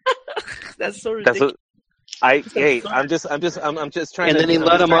 That's so ridiculous. I'm just trying and to. And then he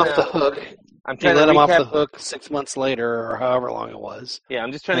let him off the hook. I'm trying to let him off the hook 6 months later, or however long it was. Yeah,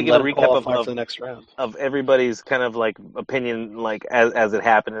 I'm just trying to give a recap of the next round of everybody's kind of like opinion, like as it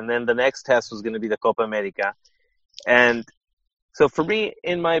happened, and then the next test was going to be the Copa America, and so for me,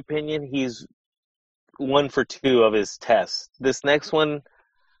 in my opinion, he's 1 for 2 of his tests. This next one,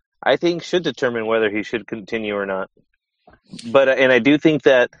 I think, should determine whether he should continue or not. But and I do think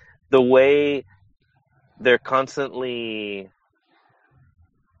that the way the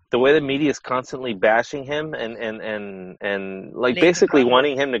media is constantly bashing him and like basically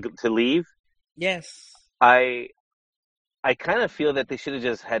wanting him to leave. Yes. I kind of feel that they should have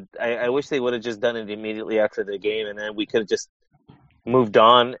just had. I wish they would have just done it immediately after the game, and then we could have just moved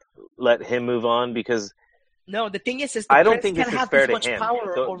on, let him move on because. No, the thing is I don't think this is have fair this much to him.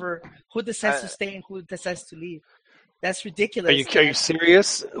 power over who decides to stay and who decides to leave. That's ridiculous. Are you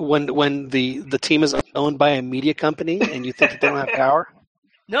serious? When the team is owned by a media company and you think that they don't have power?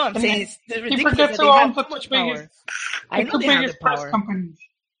 No, I'm saying it's ridiculous that they have so much power. I know they have the power.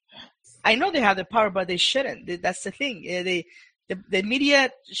 I know they have the power, but they shouldn't. That's the thing. The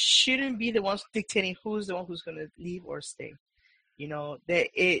media shouldn't be the ones dictating who's the one who's going to leave or stay.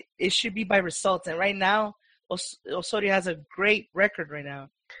 It should be by results. And right now, Osorio has a great record right now.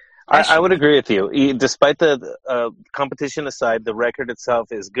 I would agree with you. Despite the competition aside, the record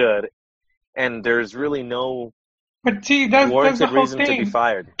itself is good, and there's really no warranted reason to be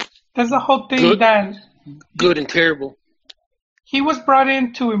fired. That's the whole thing. Good and terrible. He was brought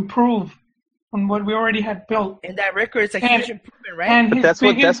in to improve on what we already had built. And that record is a huge improvement, right? But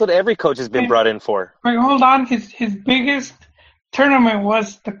that's what every coach has been brought in for. Wait, hold on. His biggest tournament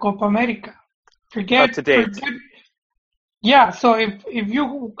was the Copa America. Up to date. Yeah, so if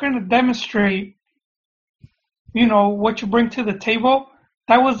you kind of demonstrate, what you bring to the table,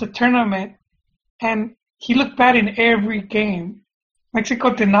 that was the tournament, and he looked bad in every game.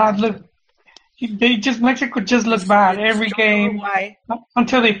 Mexico did not look. Mexico just looked bad every game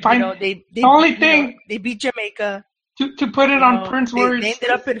until they find the only thing they beat Jamaica. To put it on Prince words, they ended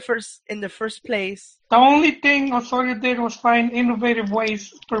up in the first place. The only thing Osorio did was find innovative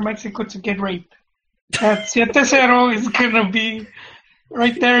ways for Mexico to get raped. That 7-0 is going to be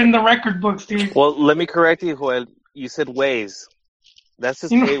right there in the record books, dude. Well, let me correct you, Joel. You said ways. That's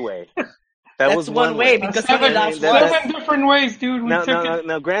just a way. That was one way. Because seven different ways, dude.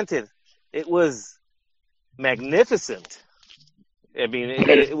 Now, granted, it was magnificent. I mean,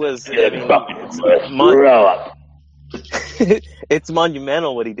 it was. It's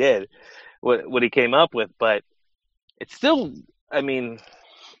monumental what he did, what he came up with, but it's still. I mean.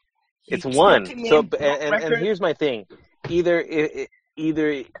 It's one. So, and here's my thing. Either it's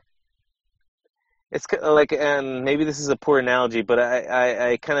like, and maybe this is a poor analogy, but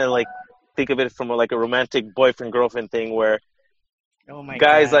I kind of like think of it from like a romantic boyfriend-girlfriend thing where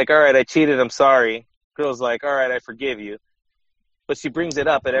guy's like, all right, I cheated, I'm sorry. Girl's like, all right, I forgive you. But she brings it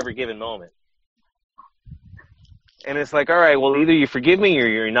up at every given moment. And it's like, all right, well, either you forgive me or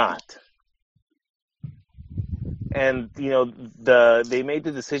you're not. And, they made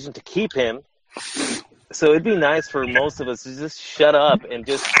the decision to keep him So it'd be nice for most of us to just shut up and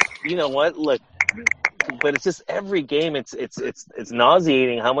just, you know what, look. But it's just every game. It's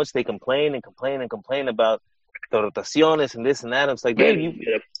nauseating how much they complain about the rotaciones and this and that. It's like, dude,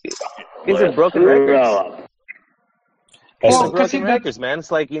 these are broken records. These are broken records, man. It's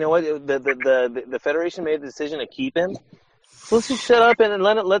like, you know what? The federation made the decision to keep him. Let's just shut up and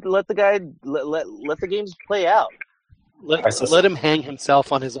let the games play out. Let him hang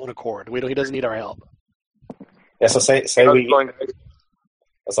himself on his own accord. He doesn't need our help. Yeah. So say we.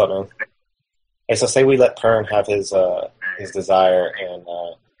 What's up, man? Hey, so say we let Pern have his desire, and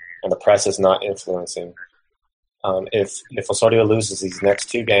the press is not influencing. If Osorio loses these next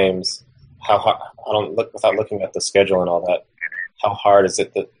two games, how hard? Without looking at the schedule and all that. How hard is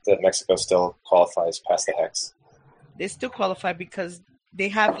it that Mexico still qualifies past the Hex? They still qualify because they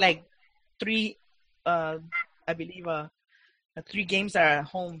have like three, I believe, 3 games that are at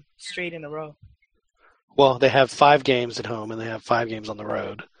home straight in a row. Well, they have 5 games at home and they have 5 games on the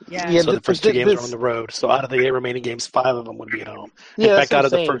road. Yeah. So the first 2 games are on the road. So out of the 8 remaining games, 5 of them would be at home. In fact, out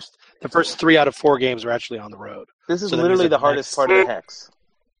of the first 3 out of 4 games are actually on the road. This is literally the hardest part of the Hex.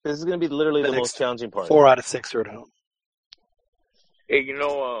 This is going to be literally the most challenging part. 4 out of 6 are at home. Hey,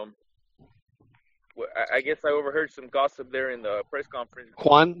 I guess I overheard some gossip there in the press conference.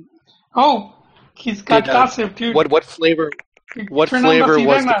 Juan? Oh, he's got gossip, dude. What flavor? What flavor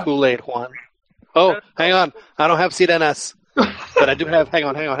was the Kool-Aid, Juan? Oh, hang on. I don't have sirenas, but I do have. Hang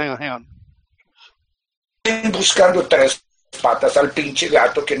on. Buscando 3 patas al pinche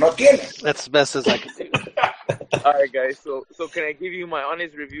gato que no tiene. That's the best as I can do. All right, guys. So can I give you my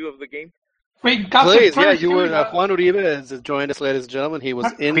honest review of the game? Wait, gossip. Please, yeah, you were. Juan Uribe has joined us, ladies and gentlemen. He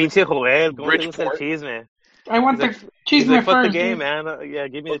was in Pinche Joel, Bridgeport. I want the cheese first. first. The game, man. Yeah,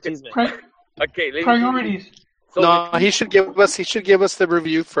 give me the cheese man. Okay, priorities. No, he should give us. He should give us the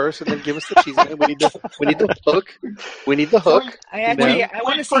review first, and then give us the cheese. We need the hook. We need the hook. I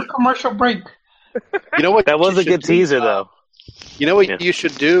want to see a commercial break. You know what? That was a good teaser, though. You know what you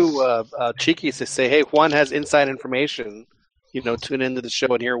should do, Cheeky, is to say, "Hey, Juan has inside information. Tune into the show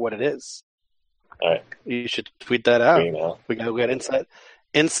and hear what it is." All right. You should tweet that out. We got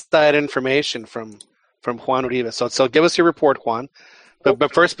inside information from Juan Uribe. So give us your report, Juan. But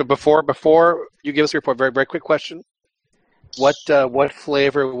before you give us a report, very very quick question: what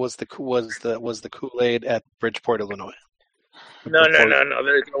flavor was the Kool-Aid at Bridgeport, Illinois? No.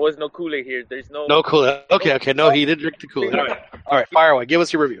 There was no Kool-Aid here. There's no Kool-Aid. Okay. No, he didn't drink the Kool-Aid. All right, fire away. Give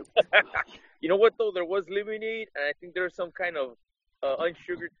us your review. You know what though? There was lemonade, and I think there's some kind of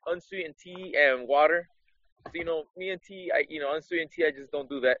unsweetened tea and water. So me and tea, unsweetened tea, I just don't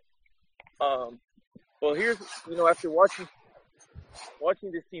do that. Well, here's after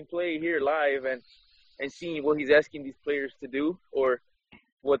watching this team play here live and seeing what he's asking these players to do or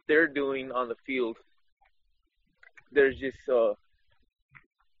what they're doing on the field, there's just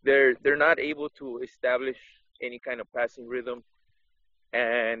they're not able to establish any kind of passing rhythm,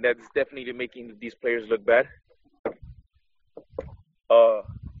 and that's definitely making these players look bad.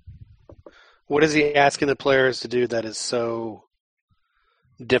 What is he asking the players to do that is so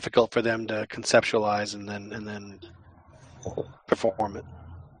difficult for them to conceptualize and then perform it?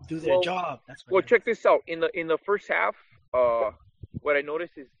 Do their job. Well, check this out. In the first half, what I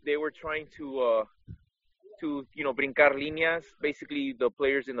noticed is they were trying to brincar líneas. Basically, the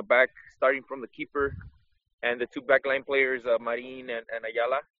players in the back, starting from the keeper and the 2 backline players, Marin and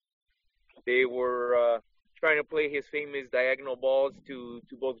Ayala. They were trying to play his famous diagonal balls to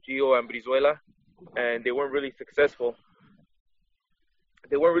both Gio and Brizuela, and they weren't really successful.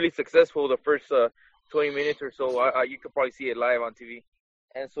 The first 20 minutes or so. You could probably see it live on TV.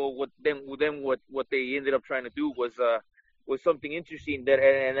 And so what they ended up trying to do was something interesting that,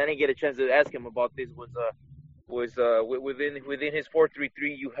 and I didn't get a chance to ask him about this, was within his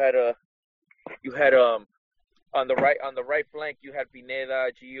 4-3-3 you had on the right flank you had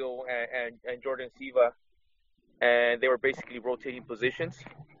Pineda, Gio, and Jordan Silva, and they were basically rotating positions.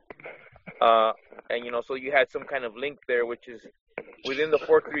 And so you had some kind of link there, which is within the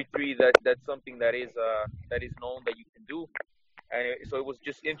 4-3-3. That's something that is known that you can do, and so it was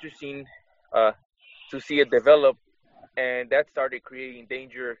just interesting to see it develop, and that started creating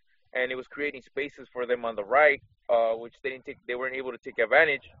danger, and it was creating spaces for them on the right, which they weren't able to take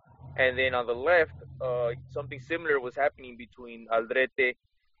advantage. And then on the left, something similar was happening between Aldrete,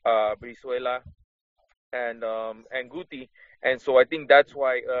 Brizuela, and Guti. And so I think that's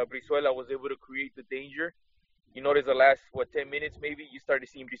why Brizuela was able to create the danger. You notice the last 10 minutes maybe you started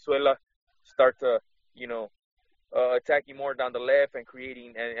seeing Brizuela start to attacking more down the left and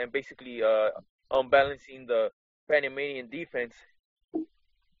creating and basically unbalancing the Panamanian defense.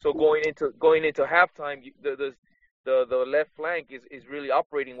 So going into halftime, the left flank is really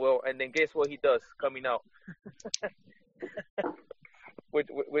operating well, and then guess what he does coming out, which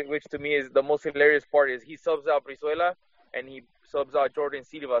to me is the most hilarious part is he subs out Brizuela and he subs out Jordan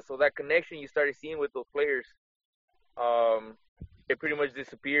Silva. So that connection you started seeing with those players, it pretty much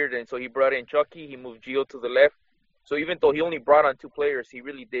disappeared, and so he brought in Chucky. He moved Gio to the left. So even though he only brought on 2 players, he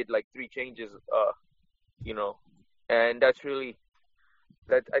really did like 3 changes, and that's really.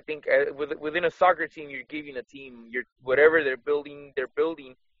 That I think within a soccer team, you're giving a team whatever they're building.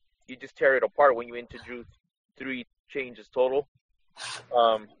 You just tear it apart when you introduce 3 changes total.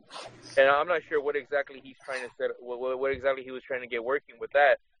 And I'm not sure what exactly he's trying to set. What exactly he was trying to get working with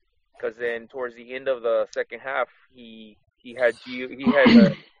that. Because then towards the end of the second half, he introduced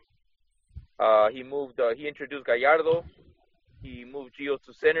Gallardo. He moved Gio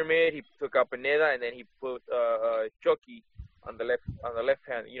to center mid. He took out Pineda, and then he put Chucky on the left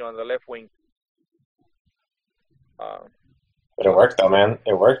hand, on the left wing. But it worked though, man.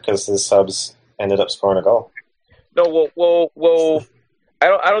 It worked because the subs ended up scoring a goal. No, well,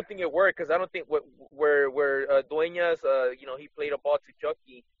 I don't think it worked because I don't think where Dueñas, he played a ball to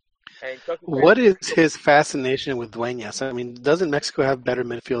Chucky, and Chucky. What is his fascination with Dueñas? I mean, doesn't Mexico have better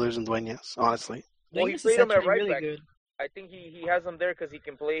midfielders than Dueñas? Honestly. Well, he played him at right back. Good. I think he has him there because he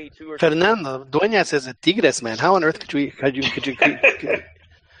can play 2 or 3. Fernando, Dueñas is a Tigres, man. How on earth could you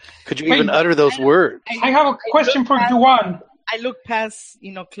even utter those words? I have a question for Juan. I look past,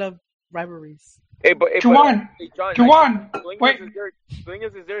 club rivalries. Juan, wait.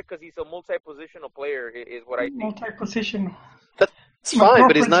 Dueñas is there because he's a multi-positional player, is what I think. Multi-positional. That's fine,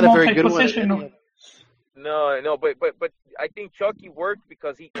 but he's not a very good one. No, but I think Chucky worked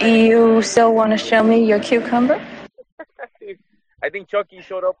because he. You still want to show me your cucumber? I think Chucky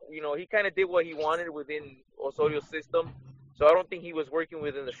showed up. He kind of did what he wanted within Osorio's system. So I don't think he was working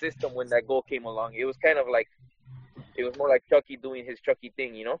within the system when that goal came along. It was kind of like, it was more like Chucky doing his Chucky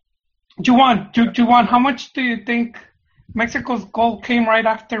thing, Juan, how much do you think Mexico's goal came right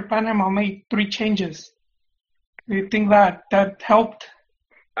after Panama made 3 changes? Do you think that helped?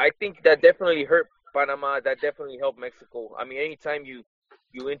 I think that definitely hurt Panama. That definitely helped Mexico. I mean, anytime you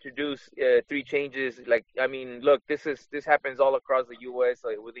introduce 3 changes, look, this happens all across the U.S.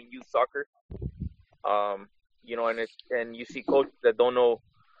 Within youth soccer, and you see coaches that don't know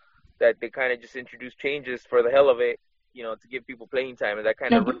that they kind of just introduce changes for the hell of it, to give people playing time, and that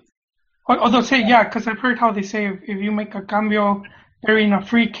kind of. Although say because I've heard how they say if you make a cambio during a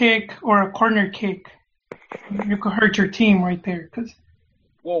free kick or a corner kick, you could hurt your team right there.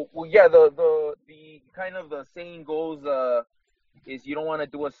 Well, yeah, the kind of the saying goes. Is you don't want to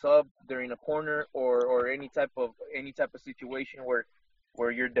do a sub during a corner or any type of situation where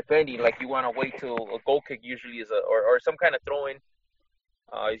you're defending. Like you want to wait till a goal kick usually is or some kind of throw in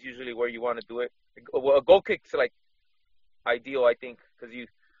is usually where you want to do it. Well, a goal kick's like ideal, I think, because you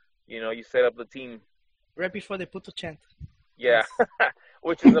set up the team right before they put the chant. Yeah,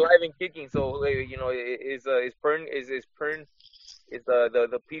 which is alive and kicking. So is Pern is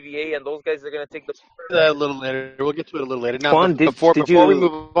the PVA and those guys are going to take a little later. We'll get to it a little later. Now, Juan, before we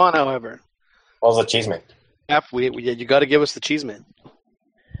move on, however. What was the cheese man? You got to give us the cheese man.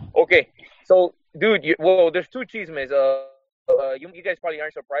 Okay. So, dude, there's 2 cheese men. You guys probably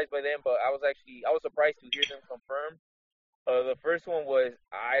aren't surprised by them, but I was surprised to hear them confirmed. The first one was,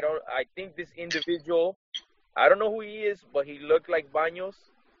 I think this individual, I don't know who he is, but he looked like Baños.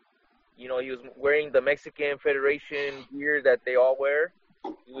 He was wearing the Mexican Federation gear that they all wear.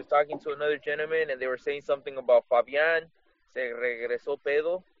 He was talking to another gentleman, and they were saying something about Fabián se regresó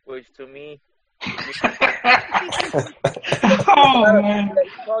pedo, which to me... man.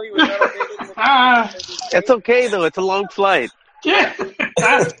 It's okay, though. It's a long flight. Yeah.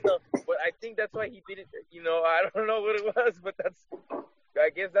 But I think that's why he did it. I don't know what it was, but I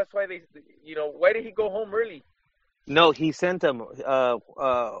guess that's why they... why did he go home early? No, he sent him.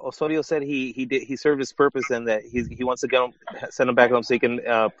 Osorio said he served his purpose and that he wants to send him back home so he can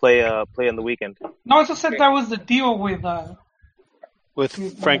play on the weekend. No, also said that was the deal with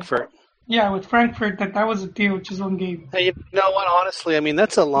Frankfurt. With Frankfurt that was a deal, just 1 game. Hey, you know what? Honestly, I mean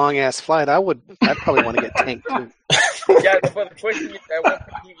that's a long ass flight. I'd probably want to get tanked too. Yeah, but the question is,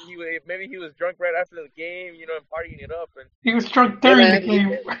 maybe he was drunk right after the game, and partying it up, and he was drunk during the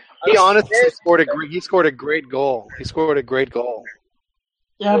game. He honestly scored a great goal. He scored a great goal.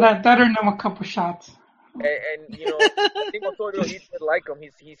 Yeah, that earned him a couple shots. And I think Osorio, he did like him.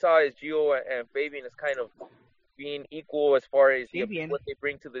 He saw his Gio and Fabian as kind of being equal as far as what they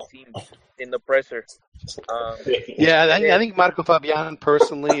bring to the team in the presser. I think Marco Fabián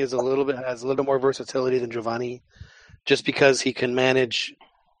personally has a little bit more versatility than Giovanni, just because he can manage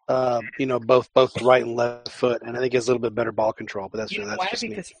both right and left foot, and I think he has a little bit better ball control. But that's why? just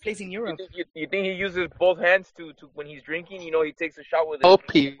Because he plays in Europe. You think he uses both hands to when he's drinking? He takes a shot with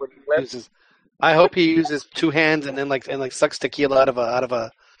his left. I hope he uses two hands and then sucks tequila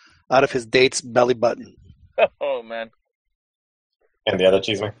out of his date's belly button. Oh man! And the other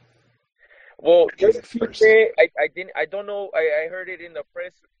cheeseman. Well, I don't know. I heard it in the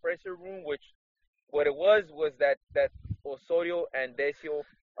presser room, which what it was that Osorio and Decio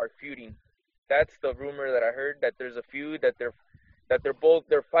are feuding. That's the rumor that I heard, that there's a feud, that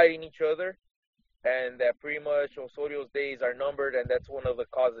they're fighting each other, and that pretty much Osorio's days are numbered, and that's one of the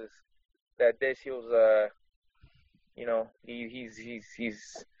causes that Decio's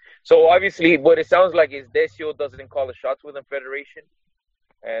he's so obviously what it sounds like is Decio doesn't call the shots within Federation,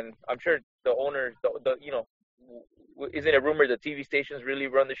 and I'm sure the owners, isn't it rumor the TV stations really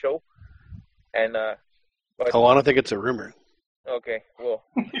run the show? And I don't think it's a rumor. Okay, well,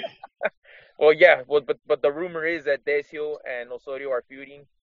 well, yeah, but the rumor is that Decio and Osorio are feuding,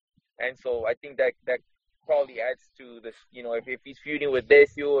 and so I think that probably adds to this. If he's feuding with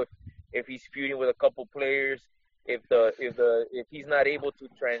Decio, if he's feuding with a couple players, if he's not able to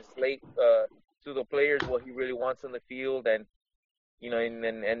translate to the players what he really wants on the field, and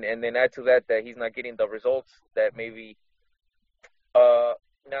and then add to that he's not getting the results that maybe.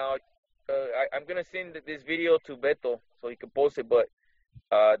 Now, I'm gonna send this video to Beto so he can post it. But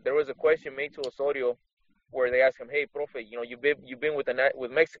there was a question made to Osorio where they asked him, "Hey, Profe, you've been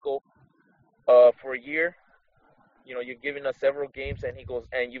with Mexico for a year. You've given us several games," and he goes,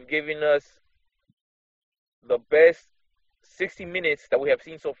 "And you've given us the best 60 minutes that we have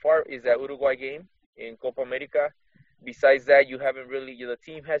seen so far is that Uruguay game in Copa America. Besides that, the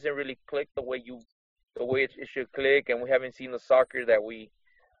team hasn't really clicked the way it should click, and we haven't seen the soccer that we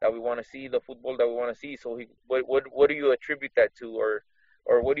want to see, the football that we want to see. So what do you attribute that to,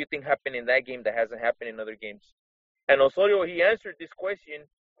 or what do you think happened in that game that hasn't happened in other games?" And Osorio, he answered this question,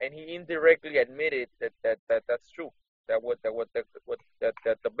 and he indirectly admitted that's true. That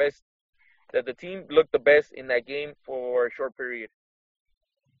the team looked the best in that game for a short period,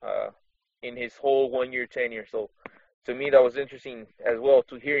 in his whole 1 year tenure. So to me, that was interesting as well,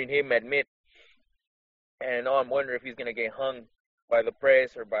 to hearing him admit. And now I'm wondering if he's going to get hung by the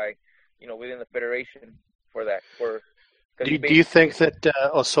press or by, within the federation for that. Do you think that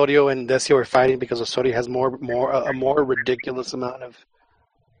Osorio and Decio are fighting because Osorio has a more ridiculous amount of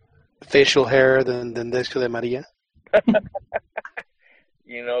facial hair than Decio de Maria?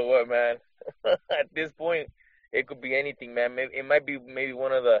 You know what, man? At this point, it could be anything, man. It might be maybe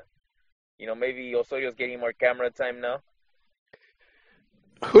one of the, maybe Osorio's getting more camera time now.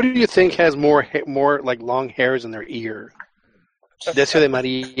 Who do you think has more like long hairs in their ear? Decio de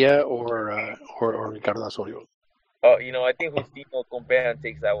Maria or Ricardo Osorio? Oh, I think Justino Compejan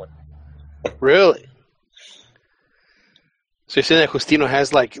takes that one. Really? So you're saying that Justino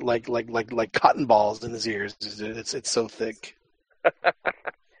has like cotton balls in his ears? It's so thick.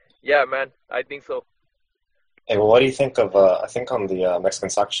 Yeah, man, I think so. Hey, well, what do you think of? I think on the Mexican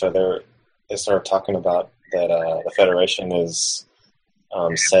soccer show, they started talking about that the federation is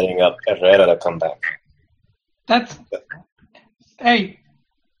setting up Herrera to come back. That's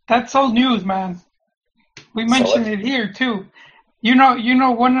old news, man. We mentioned it here too.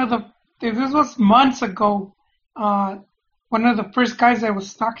 This was months ago. One of the first guys that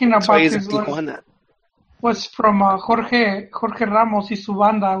was talking about this was from Jorge Ramos y su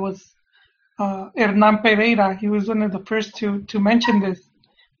banda, was Hernan Pereira. He was one of the first to mention this,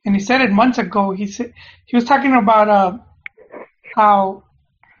 and he said it months ago. He was talking about how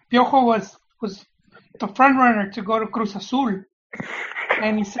Piojo was the front runner to go to Cruz Azul,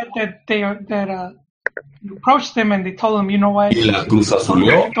 and he said that they approached him and they told him, you know what,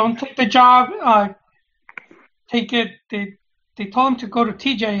 don't take the job, take it. They told him to go to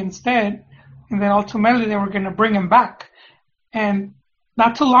TJ instead, and then ultimately they were going to bring him back. And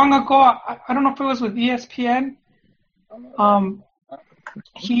not too long ago, I don't know if it was with ESPN,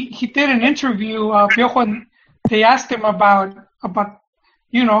 he did an interview, Piojo, and they asked him about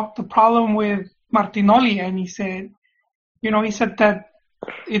the problem with Martinoli, and he said that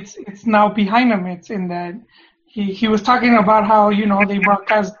it's now behind him. It's in that he was talking about how they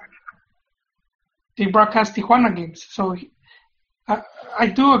broadcast Tijuana games. So I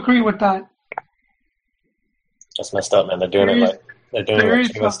do agree with that. That's messed up, man. They're doing it like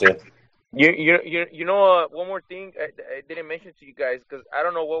Chivas did. One more thing I didn't mention to you guys, because I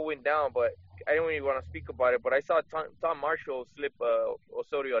don't know what went down, but I didn't really want to speak about it. But I saw Tom Marshall slip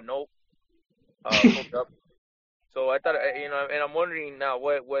Osorio a note. Hooked up. So I thought, and I'm wondering now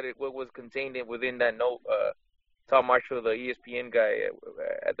what was contained within that note. Tom Marshall, the ESPN guy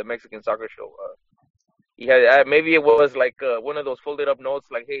at the Mexican soccer show. He had maybe it was like one of those folded up notes,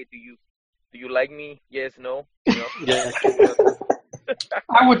 like, "Hey, do you like me? Yes, no." You know? Yeah.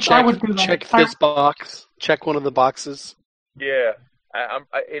 I would do that. Check this box. Check one of the boxes. Yeah,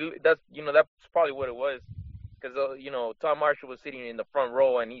 that's probably what it was, because Tom Marshall was sitting in the front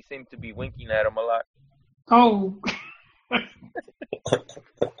row and he seemed to be winking at him a lot. Oh.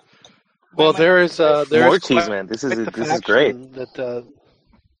 Well, there is more cheese, man. This is great.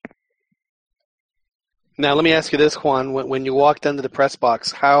 Now, let me ask you this, Juan. When you walked into the press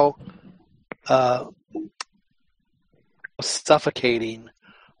box, how suffocating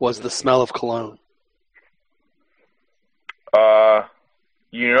was the smell of cologne?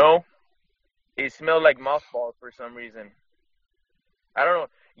 It smelled like mothballs for some reason. I don't know.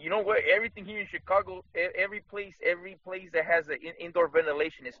 You know what? Everything here in Chicago, every place that has an indoor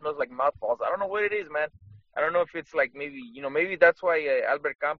ventilation, it smells like mothballs. I don't know what it is, man. I don't know if it's like maybe that's why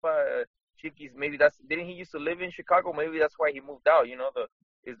Albert Campa, Chiquis, didn't he used to live in Chicago? Maybe that's why he moved out.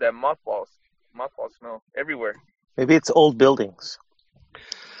 Is that mothball smell everywhere. Maybe it's old buildings.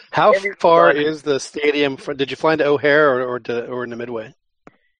 How far is the stadium from? Did you fly to O'Hare or in the Midway?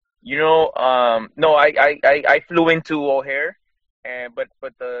 No, I flew into O'Hare,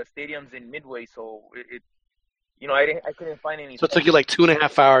 but the stadium's in Midway, so I couldn't find any. So it took you like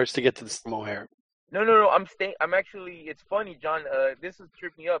 2.5 hours to get to the O'Hare. No. I'm staying. I'm actually. It's funny, John. This has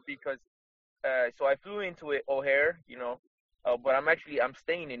tripped me up because so I flew into O'Hare, but I'm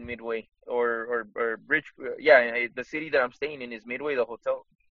staying in Midway or Bridgeport. Yeah, the city that I'm staying in is Midway, the hotel.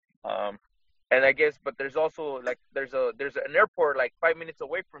 And I guess, but there's also there's an airport like 5 minutes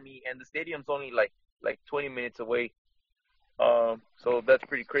away from me, and the stadium's only like 20 minutes away. So that's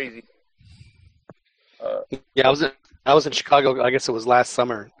pretty crazy. Yeah, I was in Chicago. I guess it was last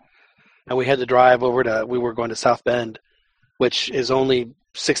summer, and we had to drive over we were going to South Bend, which is only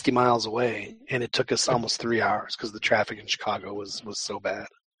 60 miles away, and it took us almost 3 hours because the traffic in Chicago was so bad.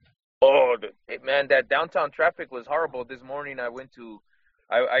 Oh, man, that downtown traffic was horrible. This morning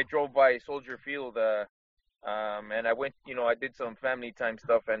I drove by Soldier Field, and I went, I did some family time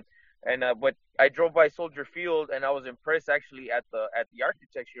stuff, but I drove by Soldier Field, and I was impressed actually at the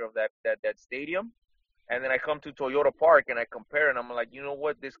architecture of that stadium. And then I come to Toyota Park and I compare, and I'm like, you know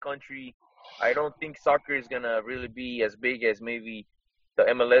what, this country, I don't think soccer is gonna really be as big as maybe the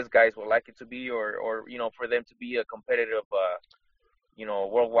MLS guys would like it to be, or for them to be a competitive,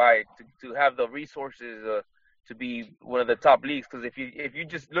 worldwide, to have the resources to be one of the top leagues. Because if you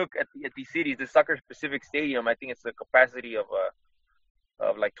just look at these cities, the Soccer Pacific Stadium, I think it's a capacity of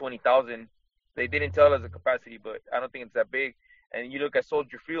like 20,000. They didn't tell us the capacity, but I don't think it's that big. And you look at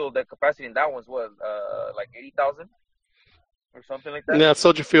Soldier Field, the capacity in that one's like 80,000 or something like that. Yeah,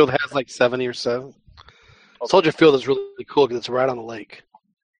 Soldier Field has like 70 or so. Okay. Soldier Field is really cool because it's right on the lake.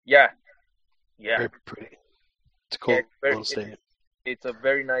 Yeah. Very pretty. It's a cool little stadium. It's a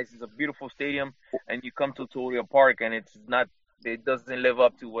very nice. It's a beautiful stadium, and you come to Toyota Park, and it doesn't live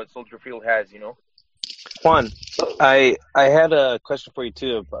up to what Soldier Field has. Juan, I had a question for you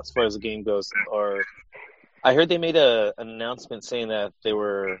too, as far as the game goes. Or I heard they made an announcement saying that they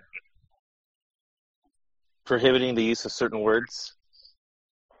were prohibiting the use of certain words.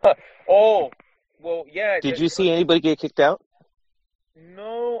 Oh, well, yeah. Did you see anybody get kicked out?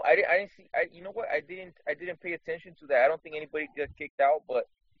 No, I didn't see. You know what? I didn't pay attention to that. I don't think anybody got kicked out, but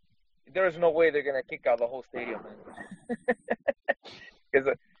there's no way they're gonna kick out the whole stadium,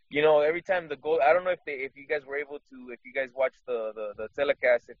 because every time the goal. I don't know if you guys were able to, if you guys watched the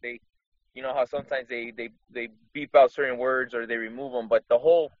telecast, if they, how sometimes they beep out certain words or they remove them, but the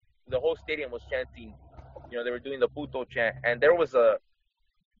whole stadium was chanting. They were doing the puto chant, and there was the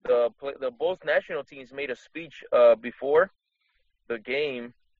both national teams made a speech before the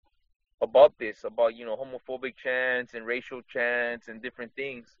game about homophobic chants and racial chants and different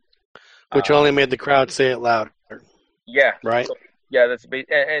things, which only made the crowd say it louder. Yeah, right. So, yeah, that's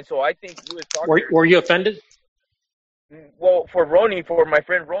and so I think U.S. Soccer. Were you offended? Well, for my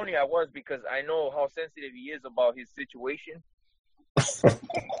friend Ronnie, I was, because I know how sensitive he is about his situation.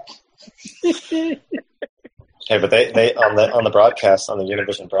 Hey, but they on the broadcast, on the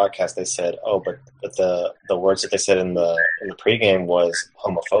Univision broadcast, they said, but the words that they said in the pregame was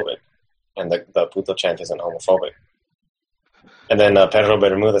homophobic, and the puto chant isn't homophobic. And then Pedro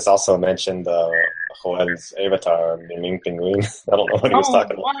Bermudez also mentioned Joel's avatar, Ming Pinguin. I don't know what he was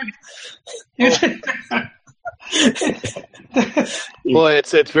talking about. Well,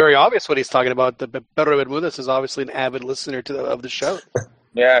 it's very obvious what he's talking about. Pedro Bermudez is obviously an avid listener of the show.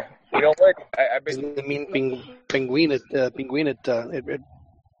 Yeah, you know what? I mean, Pinguin at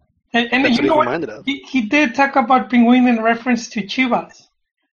And That's you what know he what? reminded of. He did talk about Penguin in reference to Chivas.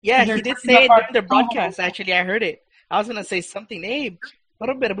 Yeah, They're he did talking say it about during the broadcast. Actually, I heard it. I was gonna say something. Hey,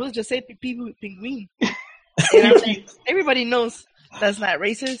 Robert Blues just say Penguin. And I'm like, everybody knows that's not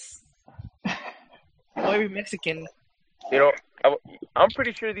racist. Or every Mexican. You know, I'm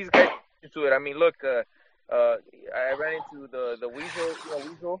pretty sure these guys into it. I mean, look, I ran into the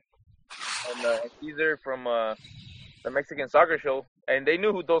Weasel, and Caesar from the Mexican Soccer Show, and they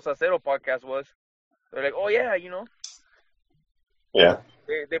knew who Dos a Cero podcast was. They're like, oh yeah, you know. Yeah.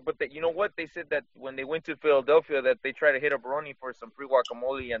 But you know what? They said that when they went to Philadelphia, that they tried to hit up Ronnie for some free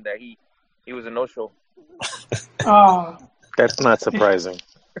guacamole, and that he was a no-show. Oh, That's not surprising.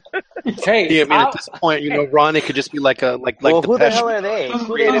 Hey, Yeah, I mean, at this point, Ronnie could just be like Well, the who the hell are they?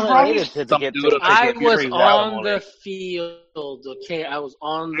 Who the hell are they to get to I was free on guacamole? the field. Okay, I was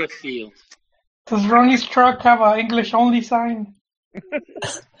on the field. does Ronnie's truck have an English only sign?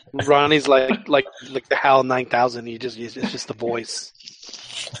 Ronnie's like the HAL 9000. It's just the voice.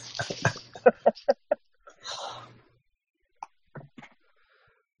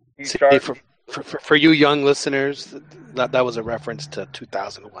 See, for you young listeners, that was a reference to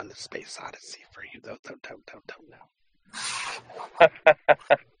 2001: The Space Odyssey. For you, don't know.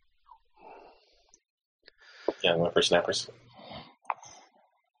 Young whippersnappers.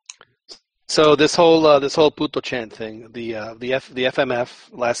 So this whole puto chant thing, the FMF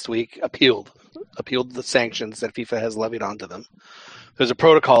last week appealed the sanctions that FIFA has levied onto them. There's a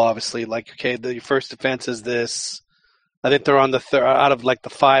protocol, obviously, like, okay, the first offense is this. I think they're on the out of like the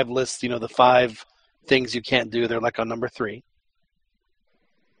 5 lists, the 5 things you can't do. They're like on number 3.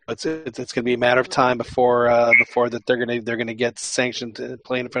 It's going to be a matter of time before that they're going to get sanctioned to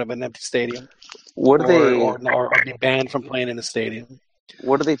playing in front of an empty stadium. What are they? Or be banned from playing in a stadium.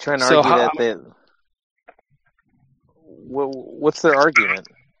 What are they trying to argue that they? What's their argument?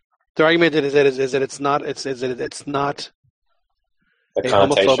 Their argument is that it's not a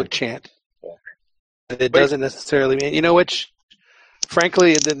homophobic chant. Yeah. It doesn't necessarily mean which,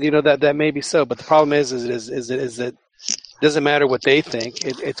 frankly, that may be so. But the problem is that it doesn't matter what they think.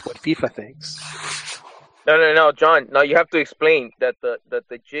 It's what FIFA thinks. No, John. Now you have to explain that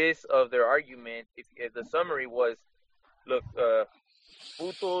the gist of their argument, if the summary was, look,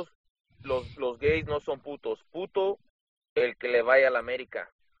 putos, los gays no son putos. Puto, el que le vaya a la América.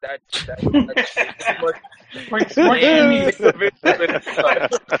 That's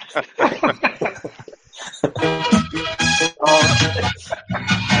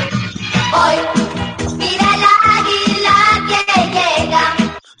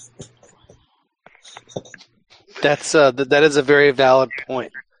that is a very valid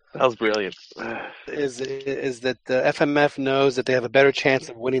point. That was brilliant. Is that the FMF knows that they have a better chance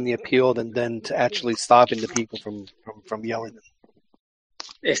of winning the appeal than to actually stopping the people from yelling.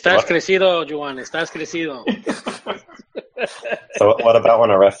 Estás crecido, Juan. Estás crecido. So what about when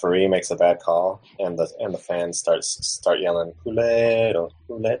a referee makes a bad call and the fans start yelling "Culero,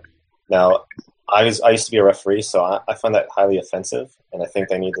 culero"? Now, I used to be a referee, so I find that highly offensive, and I think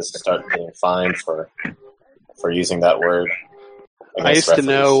they need to start being fined for using that word. I used to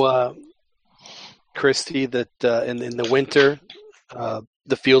know, Christy, that in the winter,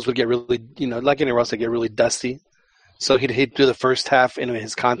 the fields would get really, like anywhere else, they get really dusty. So he'd do the first half in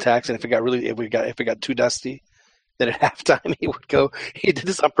his contacts, and if it got too dusty, then at halftime he would go. He did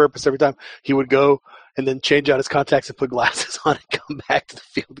this on purpose every time. He would go and then change out his contacts and put glasses on and come back to the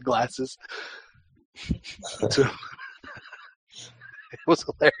field with glasses. So, it was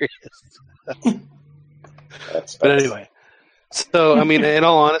hilarious. But anyway. So, I mean, in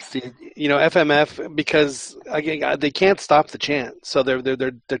all honesty, FMF, because again, they can't stop the chant, so they're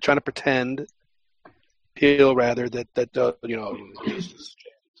trying to pretend, appeal rather that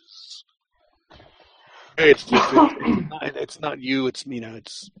it's not you, it's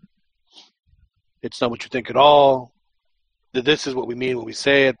it's not what you think at all. That this is what we mean when we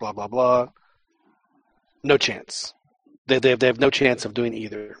say it, blah blah blah. No chance. They have no chance of doing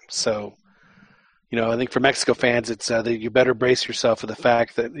either. So. I think for Mexico fans, it's you better brace yourself for the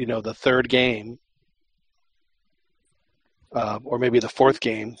fact that the third game, or maybe the fourth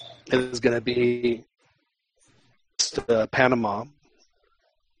game, is going to be Panama.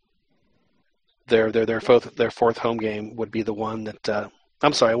 Their fourth home game would be the one that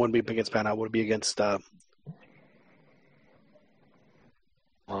I'm sorry, it wouldn't be against Panama. It would be against it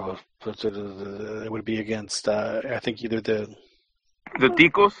would be against I think either the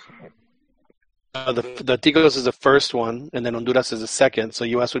Ticos. The Ticos is the first one, and then Honduras is the second. So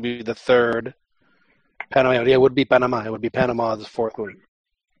U.S. would be the third. Panama, it would be Panama. It would be Panama the fourth one,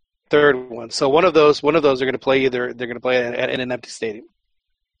 third one. So one of those are going to play in an empty stadium.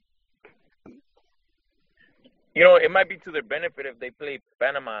 It might be to their benefit if they play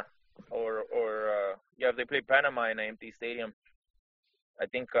Panama or if they play Panama in an empty stadium. I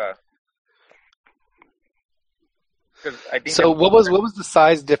think. So what was the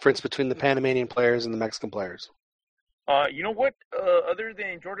size difference between the Panamanian players and the Mexican players? You know what? Other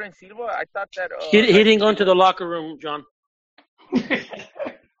than Jordan Silva, I thought that he didn't go into the locker room, John. Did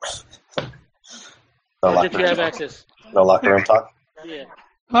you have access? No locker room talk. Yeah.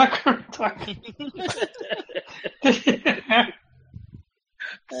 Locker room talk.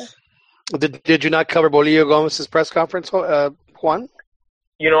 Did you not cover Bolillo Gomez's press conference, Juan?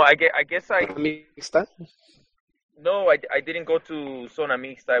 I guess I. Mixta? No, I didn't go to Zona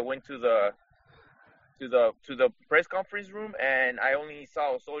Mixta. I went to the press conference room, and I only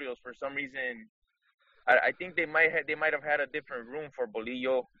saw Osorio's for some reason. I think they might have had a different room for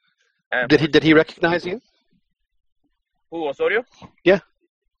Bolillo. Did he recognize you? Who, Osorio? Yeah.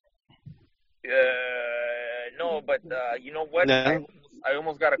 No, but you know what? No. I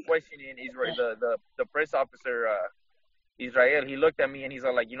almost got a question in Israel. The press officer, Israel, he looked at me and he's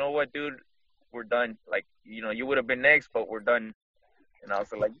all like, you know what, dude, we're done. Like, you would have been next, but we're done. And I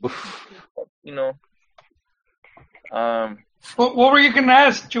was like, What were you gonna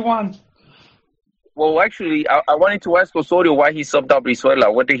ask, Juan? Well, actually, I wanted to ask Osorio why he subbed out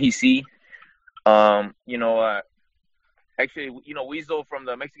Brizuela. What did he see? Actually, Weasel from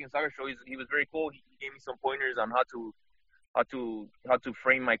the Mexican Soccer Show, he was very cool. He gave me some pointers on how to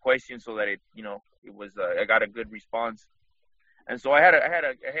frame my question so that it was I got a good response. And so I had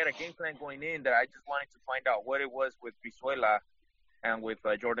a game plan going in that I just wanted to find out what it was with Brizuela and with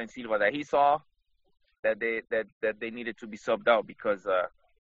Jordan Silva that he saw that they needed to be subbed out because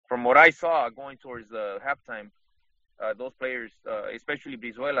from what I saw going towards the halftime, those players, especially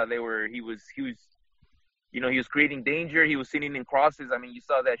Brizuela, he was creating danger. He was sitting in crosses. I mean, you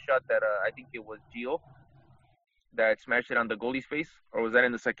saw that shot that I think it was Gio that smashed it on the goalie's face, or was that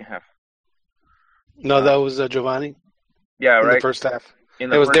in the second half? No, that was Giovanni. Yeah, right. In the first half. It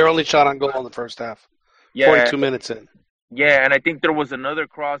was their only shot on goal in the first half. Yeah, 42 minutes in. Yeah, and I think there was another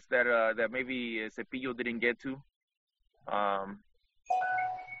cross that maybe Cepillo didn't get to.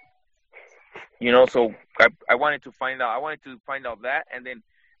 So I wanted to find out. I wanted to find out that, and then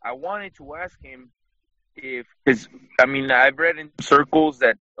I wanted to ask him because I've read in circles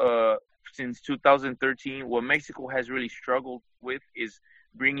that since 2013, what Mexico has really struggled with is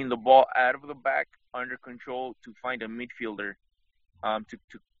bringing the ball out of the back under control to find a midfielder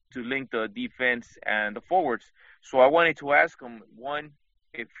to link the defense and the forwards. So I wanted to ask him, one,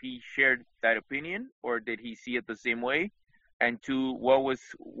 if he shared that opinion or did he see it the same way, and two,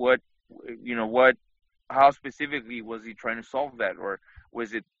 how specifically was he trying to solve that, or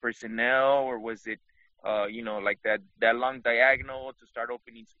was it personnel, or was it like that long diagonal to start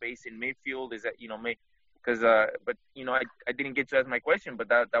opening space in midfield? Is that because I didn't get to ask my question, but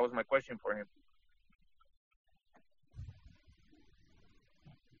that was my question for him.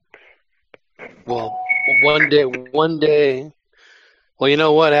 Well, one day. Well, you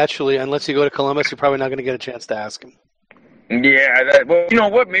know what? Actually, unless you go to Columbus, you're probably not going to get a chance to ask him. Yeah. Well, you know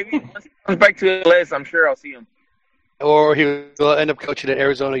what? Maybe once he comes back to LS, I'm sure I'll see him. Or he will end up coaching at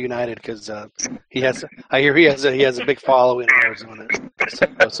Arizona United because he has a big following in Arizona.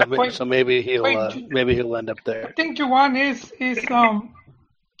 So maybe he'll end up there. I think Juan is I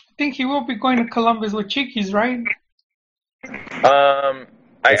think he will be going to Columbus with Chiquis, right?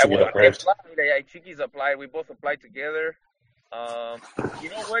 I applied. Chiquis applied. We both applied together. You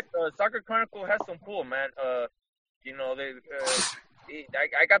know what? Soccer Chronicle has some pull, man. I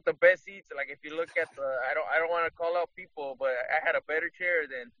got the best seats. Like if you look at I don't want to call out people, but I had a better chair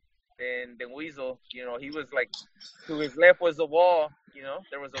than Weasel. He was like, to his left was a wall.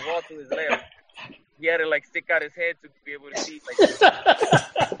 There was a wall to his left. He had to like stick out his head to be able to see. Like,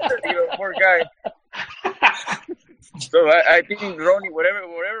 poor guy. So I think Ronnie, whatever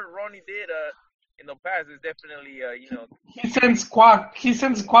Ronnie did in the past is definitely He sends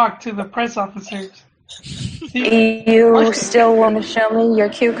Quack to the press officers. You still want to show me your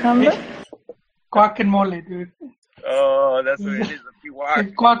cucumber? Guacamole, dude. Oh, that's what it is.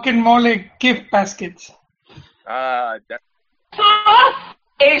 Guacamole gift baskets. That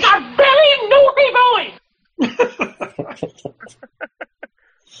is a very naughty boy.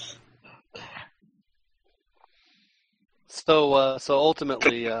 So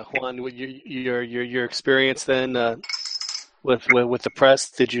ultimately, Juan, your experience then with the press,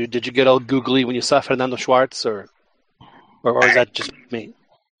 did you get all googly when you saw Fernando Schwartz, or is that just me?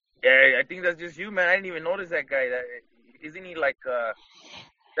 Yeah, I think that's just you, man. I didn't even notice that guy. Isn't he like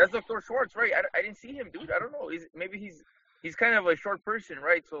that's Dr. Schwartz, right? I didn't see him, dude. I don't know. Maybe he's kind of a short person,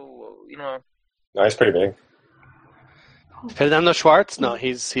 right? So No, he's pretty big. Fernando Schwartz? No,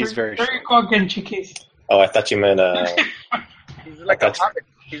 he's very short. There you go again, Chiquis. Oh, I thought you meant. He's like a hobbit,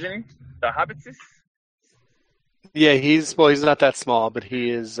 isn't he? The hobbitsis. Yeah, he's not that small, but he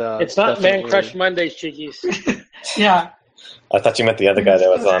is. It's not Man Crush Mondays, Chiquis. Yeah. I thought you meant the other guy that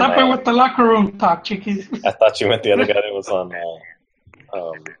was on. Stop it with the locker room talk, Chiquis. I thought you meant the other guy that was on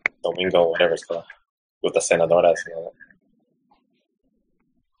Domingo, whatever it's called, with the senadoras.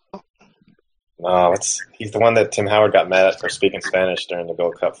 No, he's the one that Tim Howard got mad at for speaking Spanish during the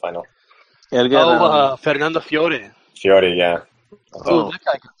Gold Cup final. Fernando Fiore. Fiore, yeah. Oh, that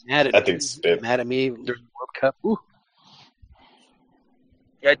guy got mad at that dude's big. Mad at me during the World Cup. Ooh.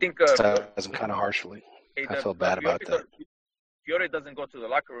 Yeah, I think that's kind of harshly. I feel bad about that. Fiore doesn't go to the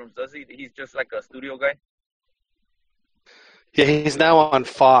locker rooms, does he? He's just like a studio guy. Yeah, he's now on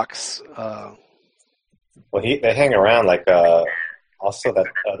Fox. Well, they hang around like also that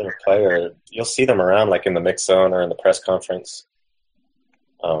other player. You'll see them around like in the mix zone or in the press conference.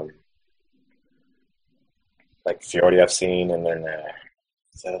 Like Fiore I've seen, and then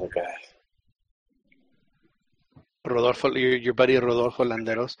what's that other guy? Rodolfo, your buddy Rodolfo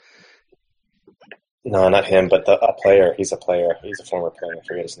Landeros. No, not him, but a player. He's a player. He's a former player. I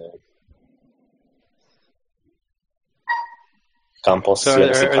forget his name. Campos. So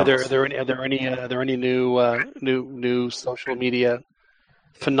are there any new social media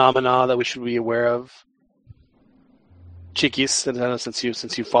phenomena that we should be aware of? Chiquis, since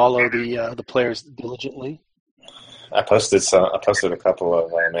you follow the players diligently. I posted a couple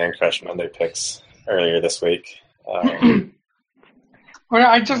of Man Crush Monday picks earlier this week. Well,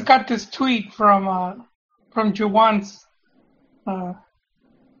 I just got this tweet from Juwan's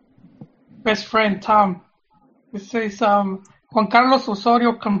best friend Tom. It says Juan Carlos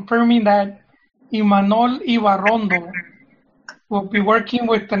Osorio confirming that Imanol Ibarrondo will be working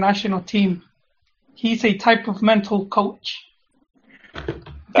with the national team. He's a type of mental coach.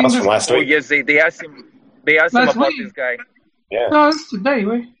 That was from last week. Yes, they asked him. They asked him about this guy. Yeah. No, it's today,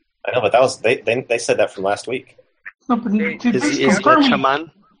 right? I know, but that was they said that from last week. No, but is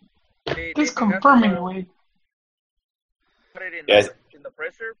confirming. This confirming, way. Put it in the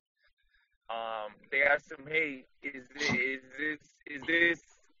presser. They asked him, "Hey, is this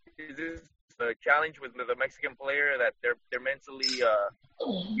a challenge with the Mexican player that they're mentally,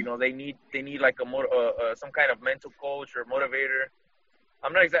 they need like some kind of mental coach or motivator?"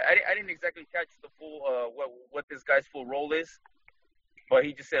 I'm not exactly. I didn't exactly catch the full what this guy's full role is, but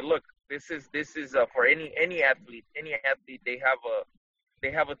he just said, "Look, this is for any athlete. Any athlete, they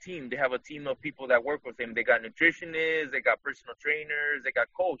have a team. They have a team of people that work with him. They got nutritionists, they got personal trainers, they got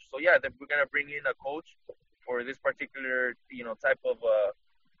coach. So yeah, we're gonna bring in a coach for this particular type of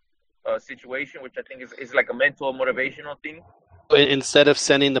situation, which I think is like a mental motivational thing. Instead of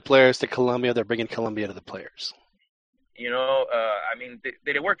sending the players to Colombia, they're bringing Colombia to the players. I mean,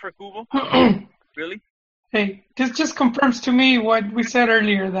 did it work for Cuba? Really? Hey, this just confirms to me what we said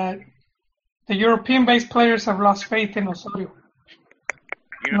earlier, that the European-based players have lost faith in Osorio.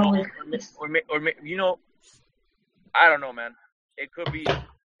 I don't know, man. It could be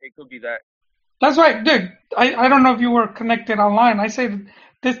that. That's right, dude. I don't know if you were connected online. I said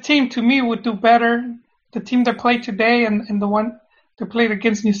this team to me would do better. The team that played today and the one that played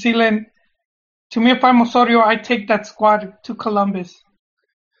against New Zealand. To me, if I'm Osorio, I take that squad to Columbus.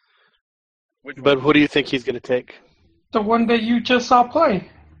 But who do you think he's going to take? The one that you just saw play.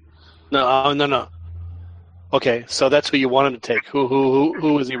 No. Okay, so that's who you want him to take.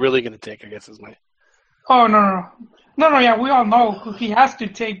 Who is he really going to take, I guess is my... Oh, no, yeah, we all know who he has to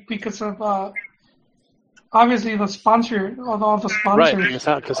take because of, obviously, the sponsor, all the sponsors.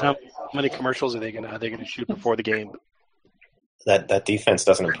 Right, because how many commercials are they going to shoot before the game? That defense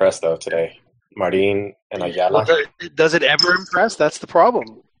doesn't impress, though, today. Marin and Ayala. Well, does it ever impress? That's the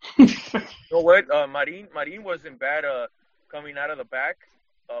problem. You know what? Marin wasn't bad coming out of the back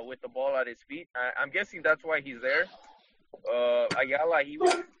with the ball at his feet. I'm guessing that's why he's there. Ayala,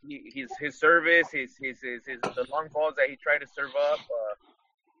 his service, his the long balls that he tried to serve up.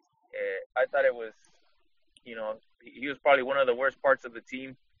 I thought it was, he was probably one of the worst parts of the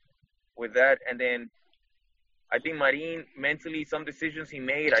team with that. And then I think Marin, mentally, some decisions he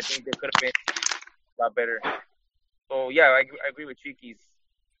made, I think they could have been a lot better. So, yeah, I agree with Chiquis.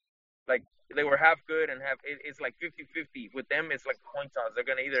 Like, they were half good and it's like 50-50. With them, it's like coin toss. They're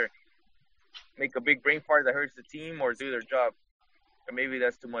going to either make a big brain fart that hurts the team or do their job. Or maybe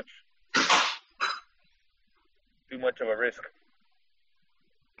that's too much. Too much of a risk.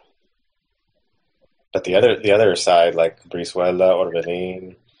 But the other side, like Brizuela,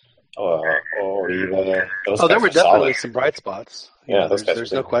 Orbelin, Oribe, those guys there were definitely solid. some bright spots. Yeah, those guys.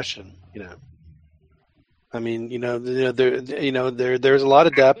 There's no question. I mean, there's a lot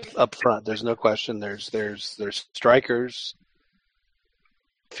of depth up front. There's no question. There's strikers.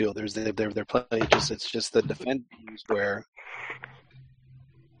 They're playing. It's just the defenders where,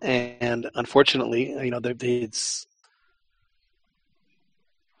 and unfortunately,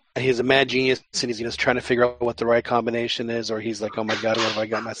 he's a mad genius, and he's just trying to figure out what the right combination is, or he's like, oh my God, what have I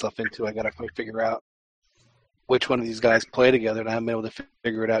got myself into? I got to figure out which one of these guys play together, and I haven't been able to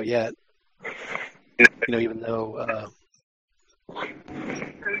figure it out yet. Even though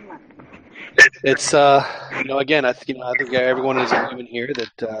it's again, I think everyone is agreement here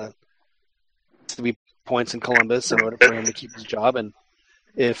that to be points in Columbus in order for him to keep his job, and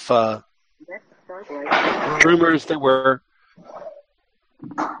if rumors that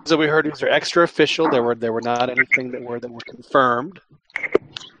we heard these are extra official, there were not anything that were confirmed.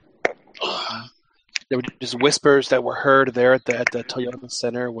 There were just whispers that were heard there at the Toyota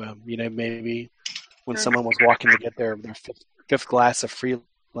Center when maybe when someone was walking to get their fifth glass of free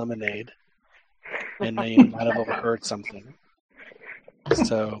lemonade, and they might have overheard something.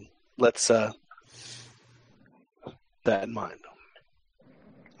 So let's that in mind.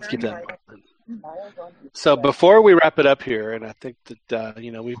 Let's keep that in mind. So before we wrap it up here, and I think that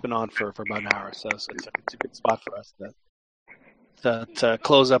we've been on for about an hour or so it's a good spot for us to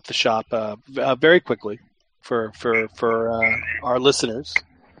close up the shop very quickly for our listeners.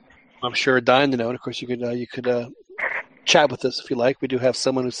 I'm sure dying to know, and of course you could chat with us if you like. We do have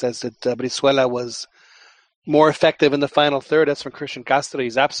someone who says that Brizuela was more effective in the final third. That's from Christian Castro.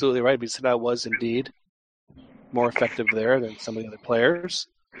 He's absolutely right. Brizuela was indeed more effective there than some of the other players.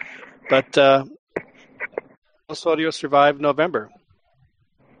 But Osorio survived November.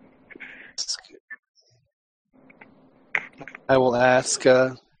 I will ask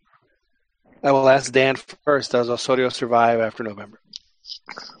Dan first. Does Osorio survive after November?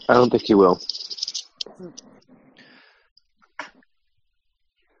 I don't think he will.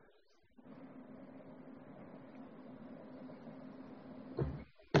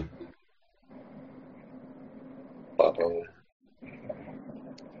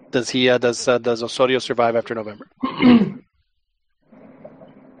 Does he? Does Osorio survive after November? Who'd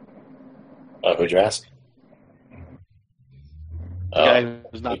you ask? Guy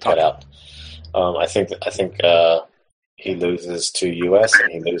who's not cut out. I think he loses to U.S.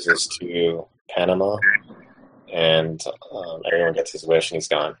 and he loses to Panama, and everyone gets his wish and he's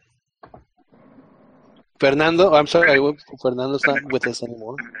gone. Fernando, I'm sorry, Fernando's not with us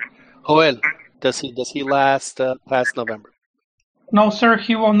anymore. Joel, does he last past November? No, sir,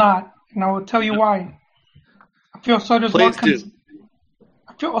 he will not, and I will tell you why. I feel Osorio's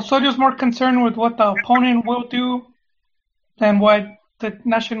more concerned with what the opponent will do than what the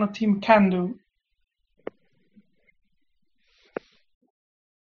national team can do.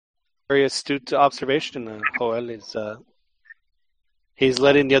 Very astute observation, Joel. He's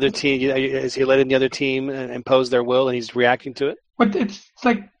letting the other team. Is he letting the other team impose their will, and he's reacting to it? But it's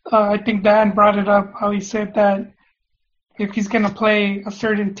like I think Dan brought it up. How he said that if he's going to play a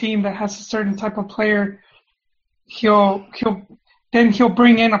certain team that has a certain type of player, he'll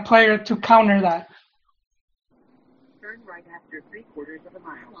bring in a player to counter that. Turn right after 3/4 of a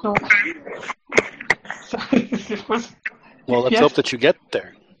mile. So it was. Well, let's hope that you get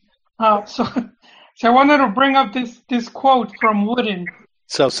there. So I wanted to bring up this quote from Wooden.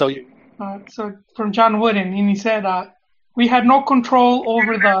 So from John Wooden, and he said, "We had no control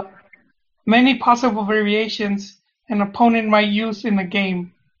over the many possible variations an opponent might use in the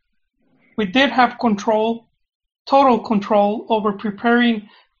game. We did have total control over preparing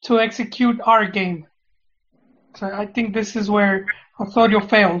to execute our game." So I think this is where Osorio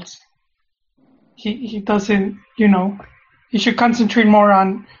fails. He doesn't, he should concentrate more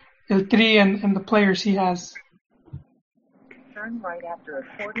on El Tri and the players he has. Turn right after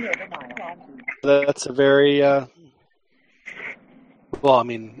 1/4 of a mile. That's a very well. I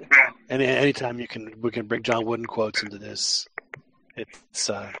mean, anytime we can bring John Wooden quotes into this, it's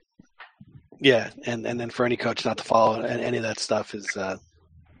and then for any coach not to follow any of that stuff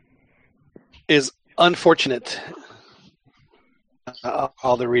is unfortunate.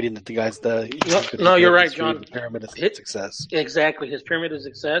 All the reading that the guys No, you're right, John. The pyramid of success. Exactly, his pyramid of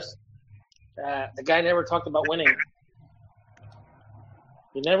success. The guy never talked about winning.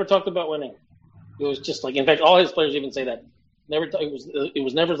 He never talked about winning. It was just like, in fact, all his players even say that. It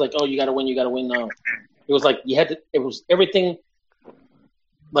was never like, oh, you got to win. No, it was like you had to. It was everything.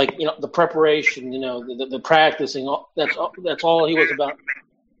 Like the preparation, the practicing. That's all he was about.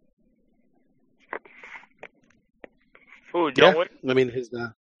 Who, John Wooden? I mean, his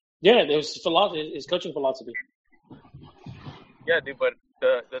his philosophy, his coaching philosophy. Yeah, dude, but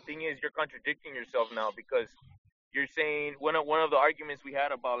the thing is, you're contradicting yourself now because you're saying one of the arguments we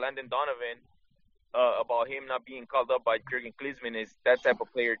had about Landon Donovan, about him not being called up by Jurgen Klinsmann, is that type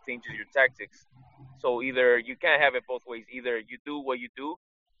of player changes your tactics. So either you can't have it both ways. Either you do what you do,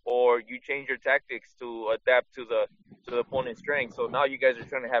 or you change your tactics to adapt to the opponent's strength. So now you guys are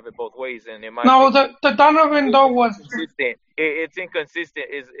trying to have it both ways, and in my opinion, the Donovan though was inconsistent. It's inconsistent.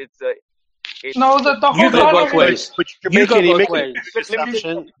 No, the You whole go Donovan. both ways. But you're You go making both ways. the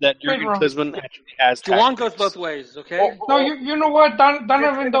assumption that Jurgen Klinsmann actually has Juwan tactics. goes both ways, okay? No, you know what?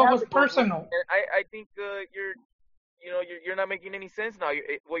 Donovan though was personal. And I think you're not making any sense now.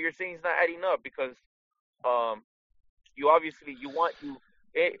 What you're saying is not adding up because you obviously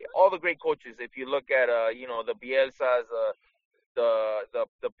all the great coaches. If you look at the Bielsas,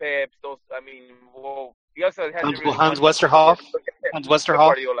 the Peps, those. I mean, well, Bielsa hasn't really Hans Westerhoff. Hans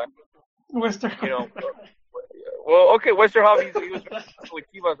Westerhoff. Well, okay, Westerhoff. He was with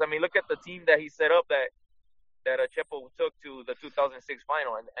Chivas. I mean, look at the team that he set up that Chepo took to the 2006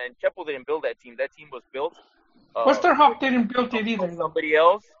 final, and Chepo didn't build that team. That team was built. Westerhoff didn't build it either. Somebody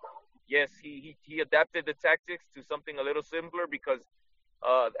else. Yes, he adapted the tactics to something a little simpler because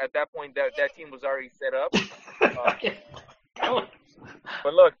at that point that team was already set up.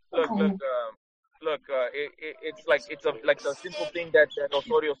 But look. It's like a simple thing that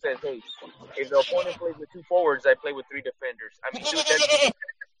Osorio says. Hey, if the opponent plays with 2 forwards, I play with 3 defenders. I mean, dude,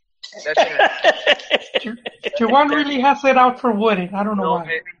 that's Juwan really has it out for Wooden. I don't know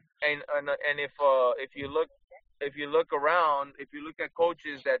why. And if you look around, if you look at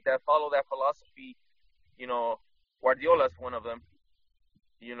coaches that follow that philosophy, Guardiola's one of them.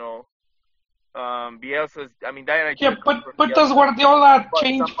 Bielsa's. I mean, that. Yeah, but does Guardiola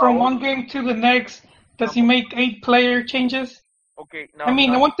change from one game to the next? Does he make 8 player changes? Okay.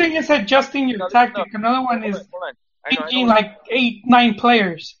 One thing is adjusting your tactic. Another one is thinking like 8, 9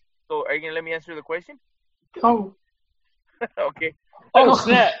 players. So, are you gonna let me answer the question? Oh. Okay. Oh,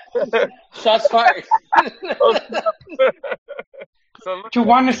 snap! Shots fired. So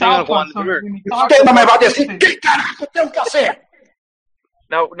Juwan is out.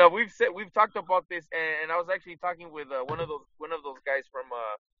 Now we've talked about this, and I was actually talking with one of those guys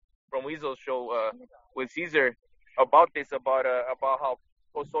from Weasel's show with Caesar about how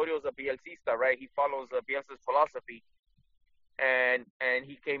Osorio's a Bielsista, right? He follows Bielsa's philosophy, and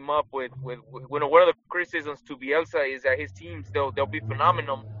he came up with one of the criticisms to Bielsa is that his teams they'll be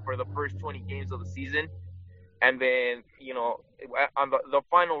phenomenal for the first 20 games of the season, and then on the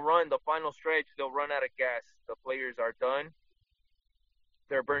final run, the final stretch, they'll run out of gas. The players are done.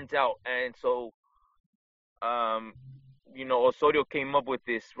 They're burnt out, and so Osorio came up with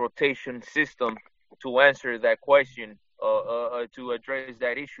this rotation system to answer that question, to address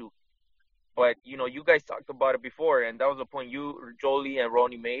that issue. But you guys talked about it before, and that was a point you, Jolie, and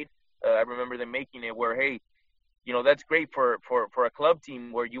Ronnie made. I remember them making it where, hey, that's great for a club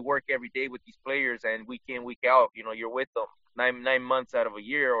team where you work every day with these players and week in, week out. You're with them 9 months out of a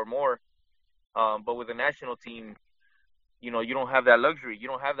year or more. But with a national team, you don't have that luxury. You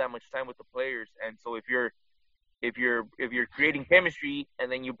don't have that much time with the players, and so if you're creating chemistry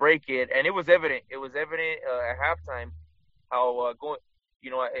and then you break it, and it was evident at halftime how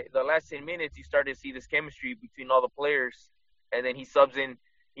the last 10 minutes you started to see this chemistry between all the players, and then he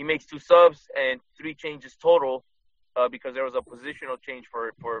makes 2 subs and 3 changes total because there was a positional change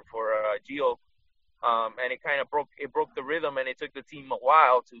for Gio, and it kind of broke the rhythm, and it took the team a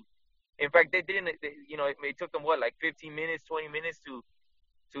while to. In fact, they didn't. It took them 15 minutes, 20 minutes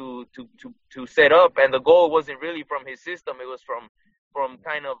to set up, and the goal wasn't really from his system. It was from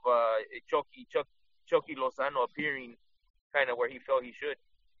kind of Chucky Lozano appearing kind of where he felt he should.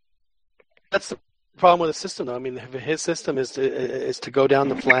 That's the problem with the system, though. I mean, if his system is to go down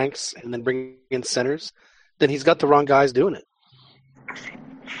the flanks and then bring in centers, then he's got the wrong guys doing it.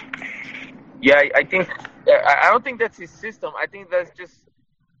 Yeah, I don't think that's his system. I think that's just.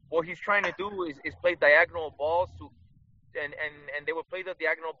 What he's trying to do is play diagonal balls and they would play the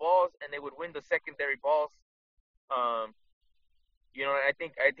diagonal balls and they would win the secondary balls. I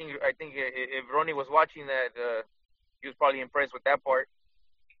think if Ronnie was watching that, he was probably impressed with that part.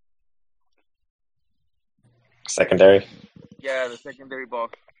 Secondary. Yeah, the secondary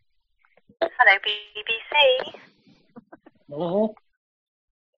balls. Hello, BBC. Mm-hmm.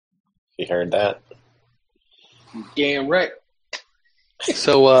 You heard that? Damn right.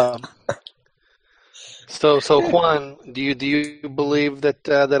 So Juan, do you believe that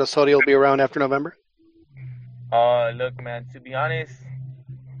Osorio will be around after November? Look, man. To be honest,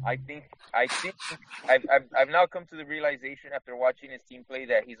 I think I've now come to the realization after watching his team play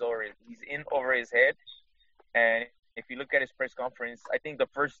that he's in over his head, and if you look at his press conference, I think the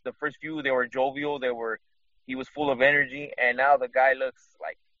first few they were jovial, he was full of energy, and now the guy looks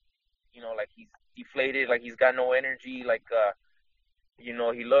like, like he's deflated, like he's got no energy, like he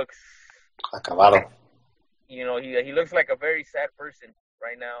looks acabado. He looks like a very sad person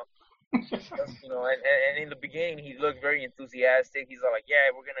right now. And in the beginning he looked very enthusiastic. He's all like, yeah,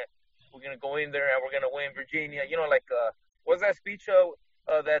 we're gonna go in there and we're gonna win Virginia. What's that speech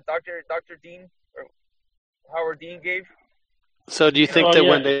that Dr. Dean or Howard Dean gave? So do you think that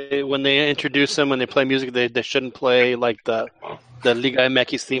when they introduce him, when they play music, they shouldn't play like the Liga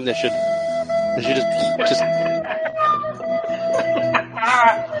MX theme? They should just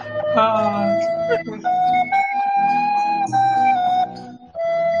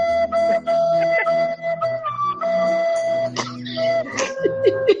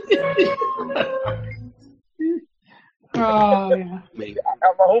Oh, yeah.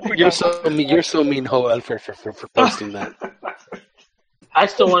 You're so mean, Joel, for posting that. I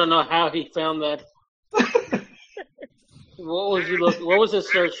still want to know how he found that. What was his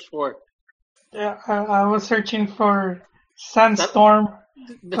search for? Yeah, I was searching for Sandstorm.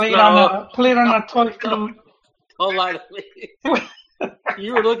 Played on a toy flute. Don't lie to me.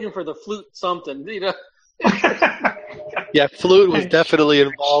 You were looking for the flute something, Yeah, flute was definitely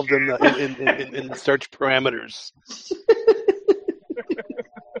involved in the search parameters.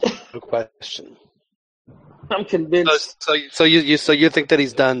 No question. I'm convinced. So you think that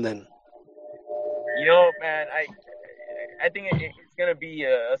he's done then? Man, I think it's gonna be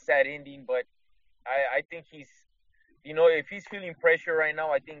a sad ending, but I think he's, if he's feeling pressure right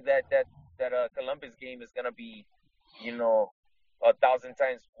now, I think that Columbus game is gonna be, 1,000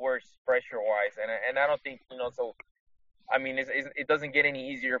 times worse pressure-wise, and I don't think so. I mean, it doesn't get any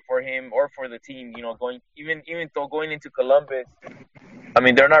easier for him or for the team. Even though going into Columbus, I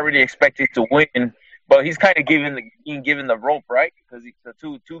mean, they're not really expected to win, but he's kind of being given the rope, right? Because the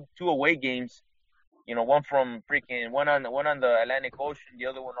two away games, one from one on the Atlantic Ocean, the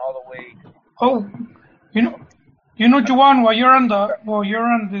other one all the way. Oh, Juan, while you're on the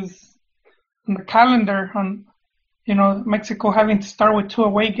calendar on, Mexico having to start with 2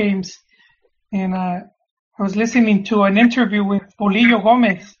 away games, and I was listening to an interview with Bolillo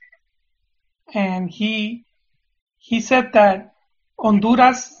Gomez, and he said that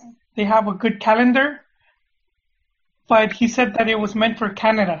Honduras, they have a good calendar, but he said that it was meant for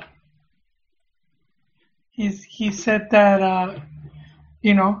Canada. He said that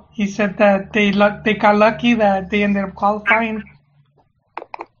he said that they got lucky that they ended up qualifying.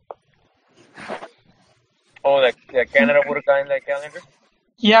 Oh, that Canada would have gotten that calendar?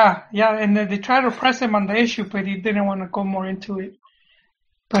 Yeah, and they tried to press him on the issue, but he didn't want to go more into it.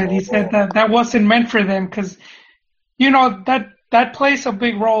 But he said that wasn't meant for them because, that plays a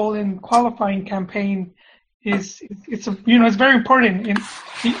big role in qualifying campaign. It's very important. And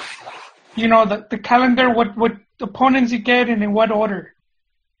the calendar, what opponents you get, and in what order.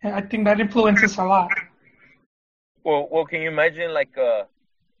 I think that influences a lot. Well, can you imagine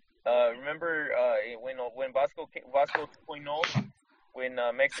remember when Vasco 2.0, when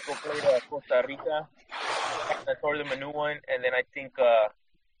Mexico played Costa Rica, I tore them a new one, and then I think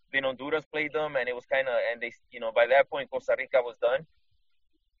then Honduras played them, and it was kind of, and they, by that point Costa Rica was done.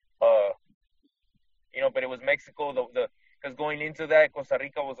 But it was Mexico, because going into that, Costa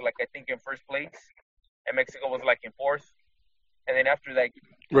Rica was I think in first place, and Mexico was in fourth. And then after that,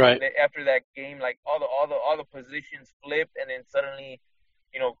 after that game, all the positions flipped, and then suddenly,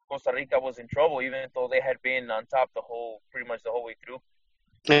 Costa Rica was in trouble, even though they had been on top pretty much the whole way through.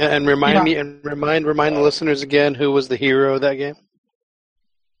 And remind the listeners again, who was the hero of that game?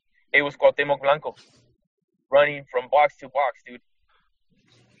 It was Cuauhtemoc Blanco, running from box to box, dude.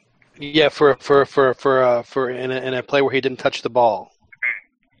 Yeah, for in a play where he didn't touch the ball.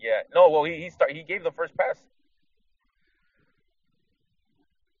 Yeah, no, well he gave the first pass.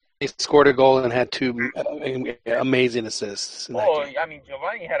 He scored a goal and had 2 amazing assists. I mean,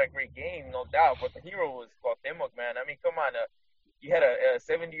 Giovanni had a great game, no doubt, but the hero was Cuauhtemoc, man. I mean, come on, you had a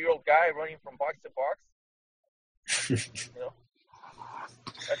 70-year-old guy running from box to box.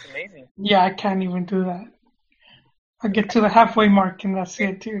 That's amazing. Yeah, I can't even do that. I get to the halfway mark and that's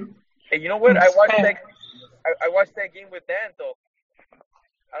it too. Hey, you know what? I watched that game with Dan though.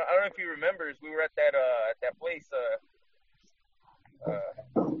 I don't know if he remembers. We were at that place.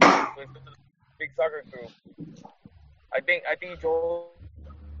 With the big soccer crew. I think he told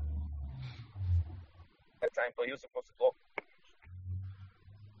that time, but he was supposed to go.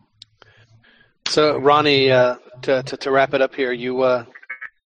 So, Ronnie, to wrap it up here, you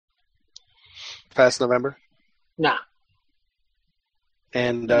fast November? Nah.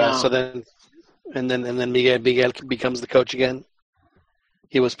 And No. so then, and then Miguel becomes the coach again?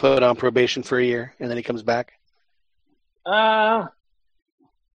 He was put on probation for a year, and then he comes back. That's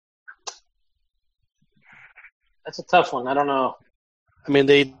a tough one. I don't know. I mean,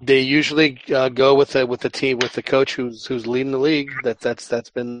 they usually go with the team with the coach who's leading the league. That's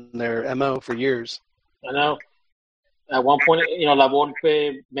been their MO for years. I know. At one point, La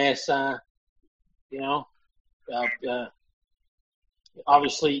Volpe, Mesa,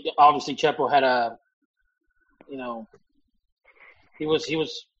 obviously Chepo had a, he was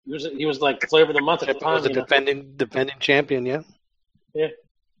like the flavor of the month at the time. Was a defending champion, yeah. Yeah.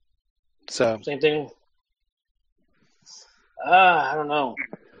 So same thing. I don't know.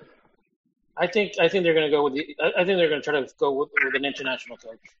 I think they're going to go with I think they're going to try to go with an international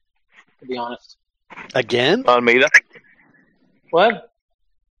coach. To be honest. Again? Almeida. What?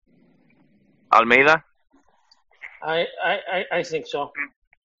 Almeida. I think so.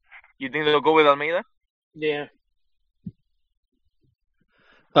 You think they'll go with Almeida? Yeah.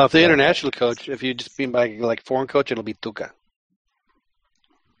 If the international coach, if you just mean by like foreign coach, it'll be Tuca.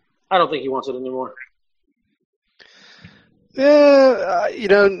 I don't think he wants it anymore. Yeah,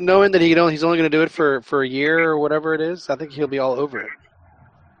 knowing that he's only going to do it for a year or whatever it is, I think he'll be all over it.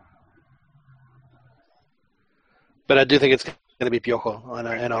 But I do think it's going to be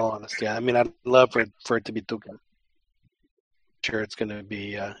Piojo. In all honesty, I mean, I'd love for it to be Tuca. Sure, it's going to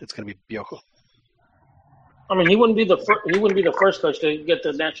be Piojo. I mean, he wouldn't be the first coach to get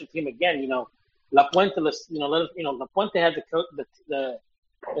the national team again. La Puente, La Puente had the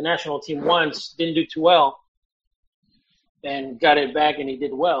national team once, didn't do too well, and got it back, and he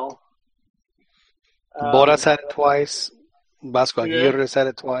did well. Boras had it twice. Vasco Aguirre's had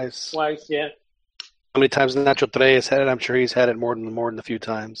it twice. Twice, yeah. How many times Nacho Treyes had it? I'm sure he's had it more than a few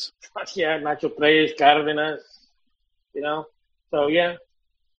times. Yeah, Nacho Treyes, Cárdenas, So yeah.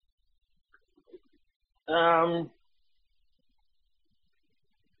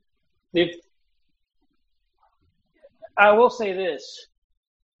 If I will say this,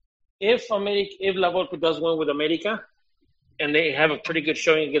 if La Volpe does win with America, and they have a pretty good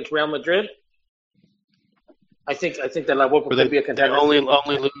showing against Real Madrid, I think that La Volpe could be a contender. Only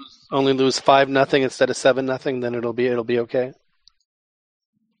lose 5-0 instead of 7-0, then it'll be okay.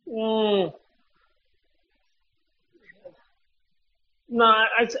 No,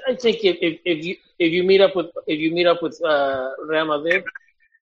 I think if you meet up with Real Madrid,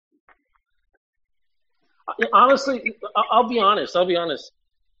 honestly, I'll be honest.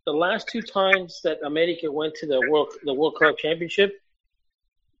 The last two times that America went to the World Club Championship,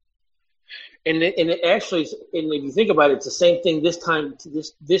 and it actually, and if you think about it, it's the same thing this time.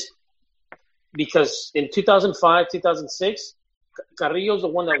 This because in 2005, 2006, Carrillo's the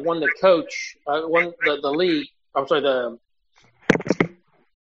one that won the coach, won the league. I'm sorry,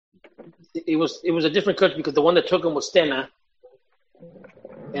 it was a different coach because the one that took him was Stena,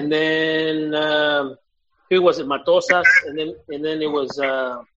 and then who was it? Matosas, and then it was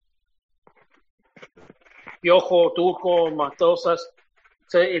Piojo, Turco, Matosas.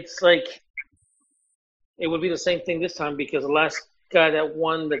 So it's like it would be the same thing this time because the last guy that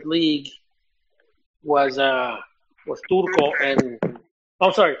won the league was Turco, and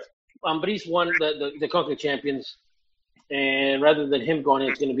I'm sorry, Ambriz won the CONCACAF champions. And rather than him going,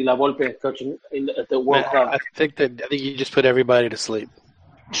 it's going to be La Volpe coaching at the World Cup. I think you just put everybody to sleep.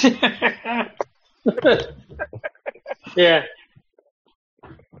 Yeah.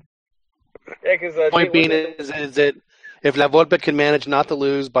 Because point being is that if La Volpe can manage not to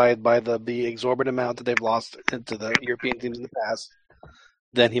lose by the exorbitant amount that they've lost to the European teams in the past,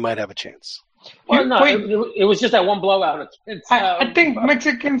 then he might have a chance. Well, no, it was just that one blowout. I think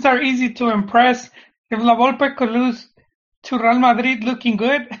Mexicans are easy to impress. If La Volpe could lose to Real Madrid looking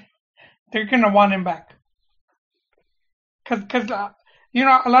good, they're going to want him back. Because a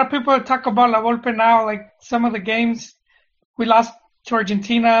lot of people talk about La Volpe now, like some of the games. We lost to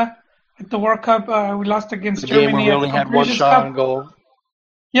Argentina at the World Cup. We lost against Germany. Game where we only had one shot on goal.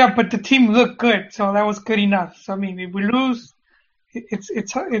 Yeah, but the team looked good, so that was good enough. So, I mean, if we lose,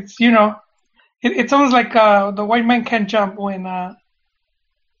 it's almost like the white man can't jump when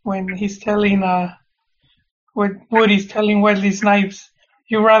he's telling what Woody's telling Wesley Snipes,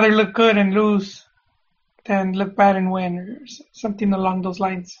 you'd rather look good and lose than look bad and win, or something along those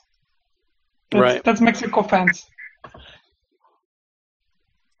lines. That's Mexico fans.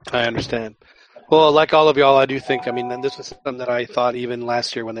 I understand. Well, like all of y'all, I do think, and this was something that I thought even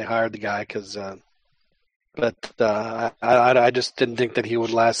last year when they hired the guy, but I just didn't think that he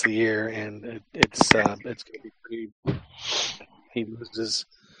would last the year, and it's going to be pretty. He loses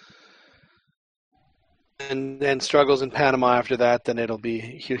and struggles in Panama after that, then he'll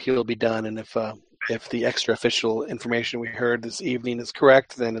be done. And if the extra official information we heard this evening is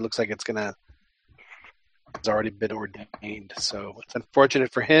correct, then it looks like it's already been ordained. So it's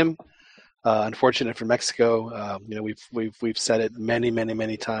unfortunate for him. Unfortunate for Mexico. We've said it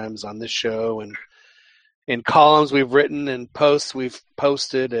many times on this show, and in columns we've written and posts we've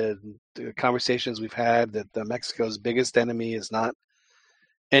posted, and the conversations we've had, that Mexico's biggest enemy is not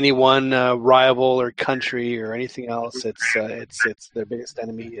any one rival or country or anything else. It's their biggest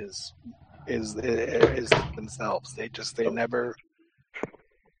enemy is themselves. They never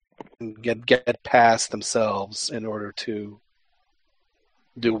get past themselves in order to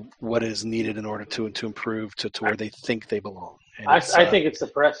do what is needed in order to improve to where they think they belong. And I think it's the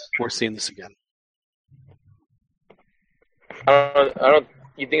press. We're seeing this again. I don't.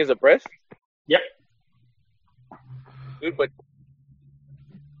 You think it's the press? Yep. Dude, but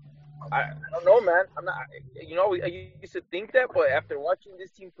I don't know, man. I'm not. I used to think that, but after watching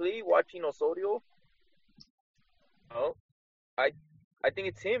this team play, watching Osorio, I think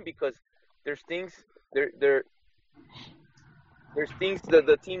it's him, because there's things there's things that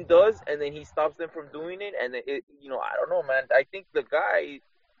the team does, and then he stops them from doing it, and I don't know, man. I think the guy,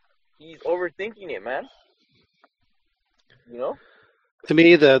 he's overthinking it, man. To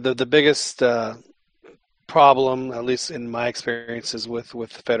me, the biggest problem, at least in my experiences with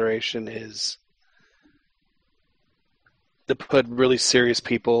the Federation, is to put really serious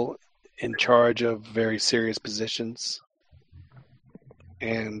people in charge of very serious positions,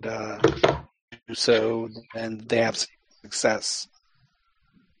 and so then they have success.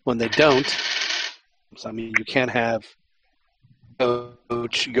 When they don't, so I mean, you can't have a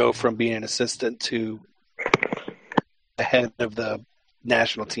coach go from being an assistant to the head of the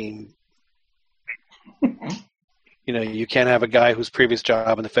national team. You can't have a guy whose previous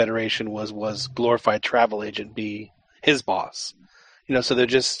job in the Federation was glorified travel agent be his boss. So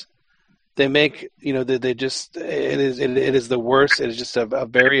it is the worst. It is just a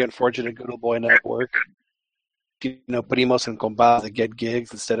very unfortunate good old boy network. Primos and compas that get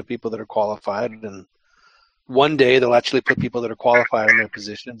gigs instead of people that are qualified, and one day they'll actually put people that are qualified in their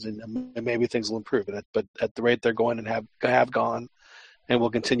positions, and maybe things will improve. But at the rate they're going and have gone, and will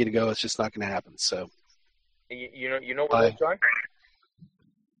continue to go, it's just not going to happen. So, you know what, John?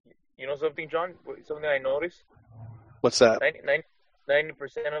 You know something, John? Something I noticed. What's that?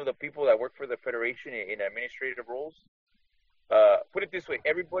 90% of the people that work for the Federation in administrative roles, put it this way: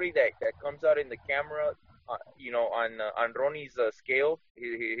 everybody that comes out in the camera, on Ronnie's scale,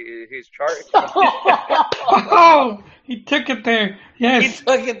 his chart. Oh, he took it there. Yes, he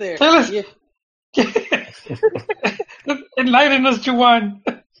took it there. Tell us. Yeah. Enlighten us, Juan.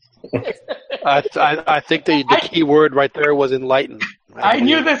 I think the key word right there was enlighten. I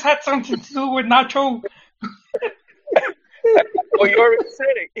knew this had something to do with Nacho. Well, you already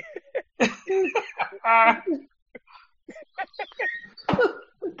said it.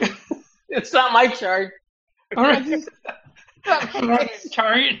 It's not my chart. All right. It's not my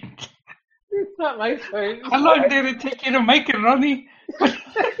chart. It's not my chart. How long did it take you to make it, Ronnie?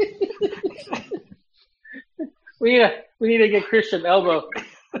 We need to get Christian Elbow.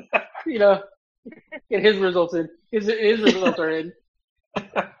 Get his results in. His results are in.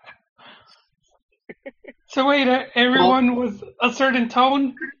 So wait, everyone was a certain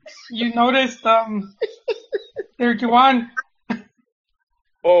tone. You noticed there, Juan.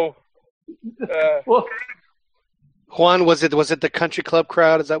 Oh. Juan, was it the country club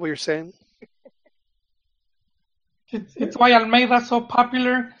crowd? Is that what you're saying? It's why Almeida's so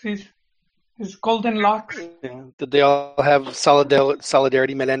popular. His golden locks. Yeah. Did they all have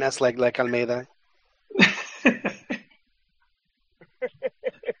solidarity melenas like Almeida?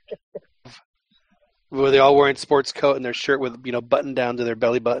 Were they all wearing sports coat and their shirt with button down to their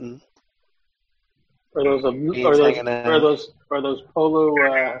belly button? Or those polo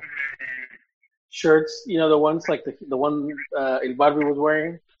shirts? The ones like the one El Barbie was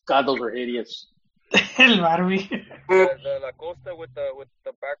wearing. God, those were hideous. El Barbie. The La Costa with the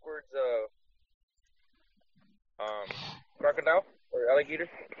backwards crocodile or alligator.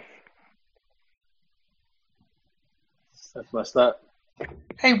 That's messed up.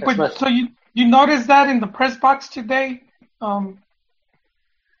 Hey, but so you noticed that in the press box today, and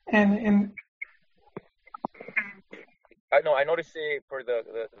I noticed it for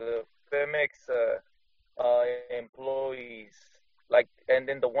the Femex employees, and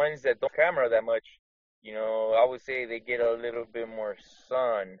then the ones that don't camera that much, I would say they get a little bit more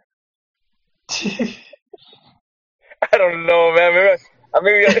sun. I don't know, man.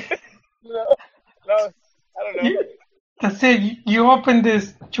 Maybe no, I don't know. That's it. You opened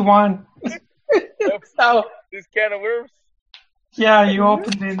this, Juan. So, this can of worms. Yeah, you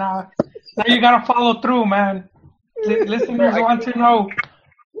opened it now. Now you gotta follow through, man. Listeners want to know.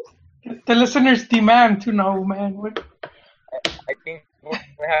 The listeners demand to know, man. I think we're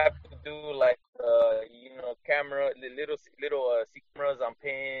gonna have to do like camera, little cameras on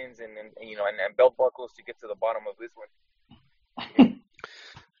pins and belt buckles to get to the bottom of this one.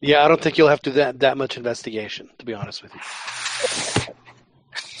 Yeah, I don't think you'll have to do that much investigation, to be honest with you.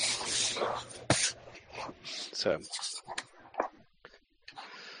 So,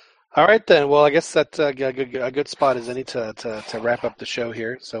 all right then. Well, I guess that's a good spot as any to wrap up the show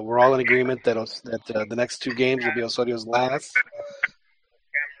here. So we're all in agreement that the next two games will be Osorio's last.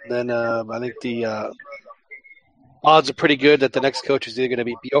 Then I think the odds are pretty good that the next coach is either going to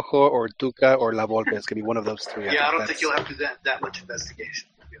be Piojo or Tuca or La Volpe. It's going to be one of those three. Yeah, I don't think you'll have to do that much investigation,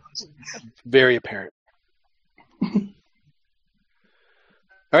 to be honest. Very apparent.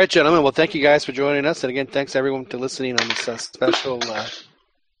 All right, gentlemen. Well, thank you guys for joining us. And again, thanks everyone for listening on this special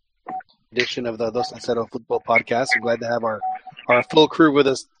edition of the Zero Futbol Podcast. I'm glad to have our full crew with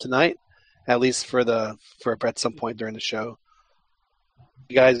us tonight, at least for at some point during the show.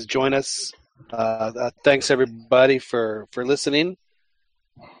 You guys join us. Thanks everybody for listening.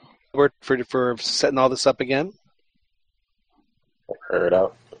 For setting all this up again. Heard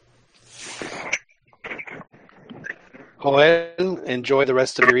out. Joel, enjoy the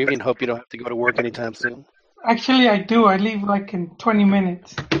rest of your evening. Hope you don't have to go to work anytime soon. Actually, I do. I leave like in 20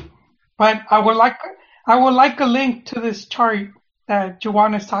 minutes. But I would like a link to this chart that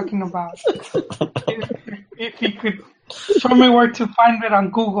Juwan is talking about. if he could show me where to find it on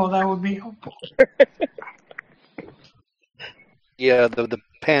Google, that would be helpful. Yeah, the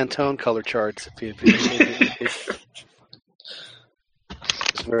Pantone color charts. It's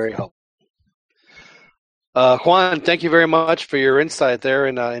very helpful. Juan, thank you very much for your insight there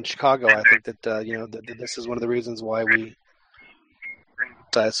in Chicago. I think that this is one of the reasons why we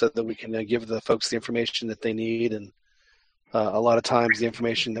so that we can give the folks the information that they need, and a lot of times the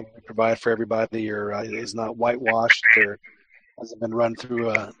information that we provide for everybody is not whitewashed or hasn't been run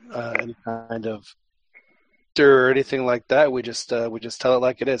through any kind of or anything like that. We just tell it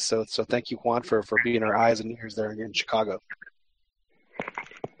like it is. So thank you, Juan, for being our eyes and ears there in Chicago.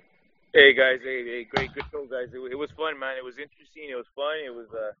 Hey guys, hey, great, good show, guys. It was fun, man. It was interesting. It was fun. It was,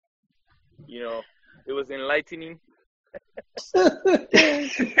 it was enlightening.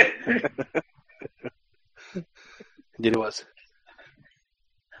 Indeed, it was.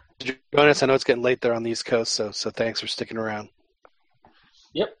 Join us. I know it's getting late there on the East Coast, so thanks for sticking around.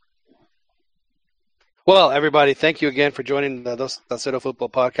 Yep. Well, everybody, thank you again for joining the Zero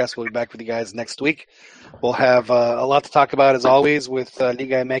Futbol Podcast. We'll be back with you guys next week. We'll have a lot to talk about, as always, with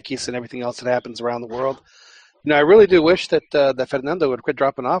Liga MX and everything else that happens around the world. I really do wish that Fernando would quit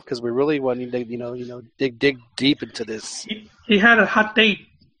dropping off, because we really want to, dig deep into this. He had a hot date.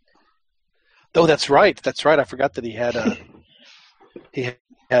 Oh, that's right. I forgot that he had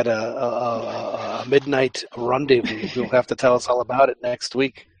a midnight rendezvous. He'll have to tell us all about it next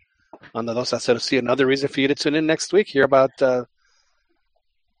week on the Dos a Cero. See, another reason for you to tune in next week. Hear about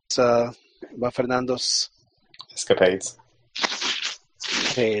Fernando's escapades.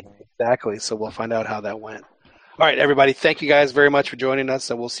 Hey, exactly. So we'll find out how that went. All right, everybody. Thank you guys very much for joining us,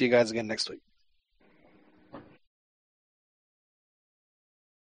 and we'll see you guys again next week.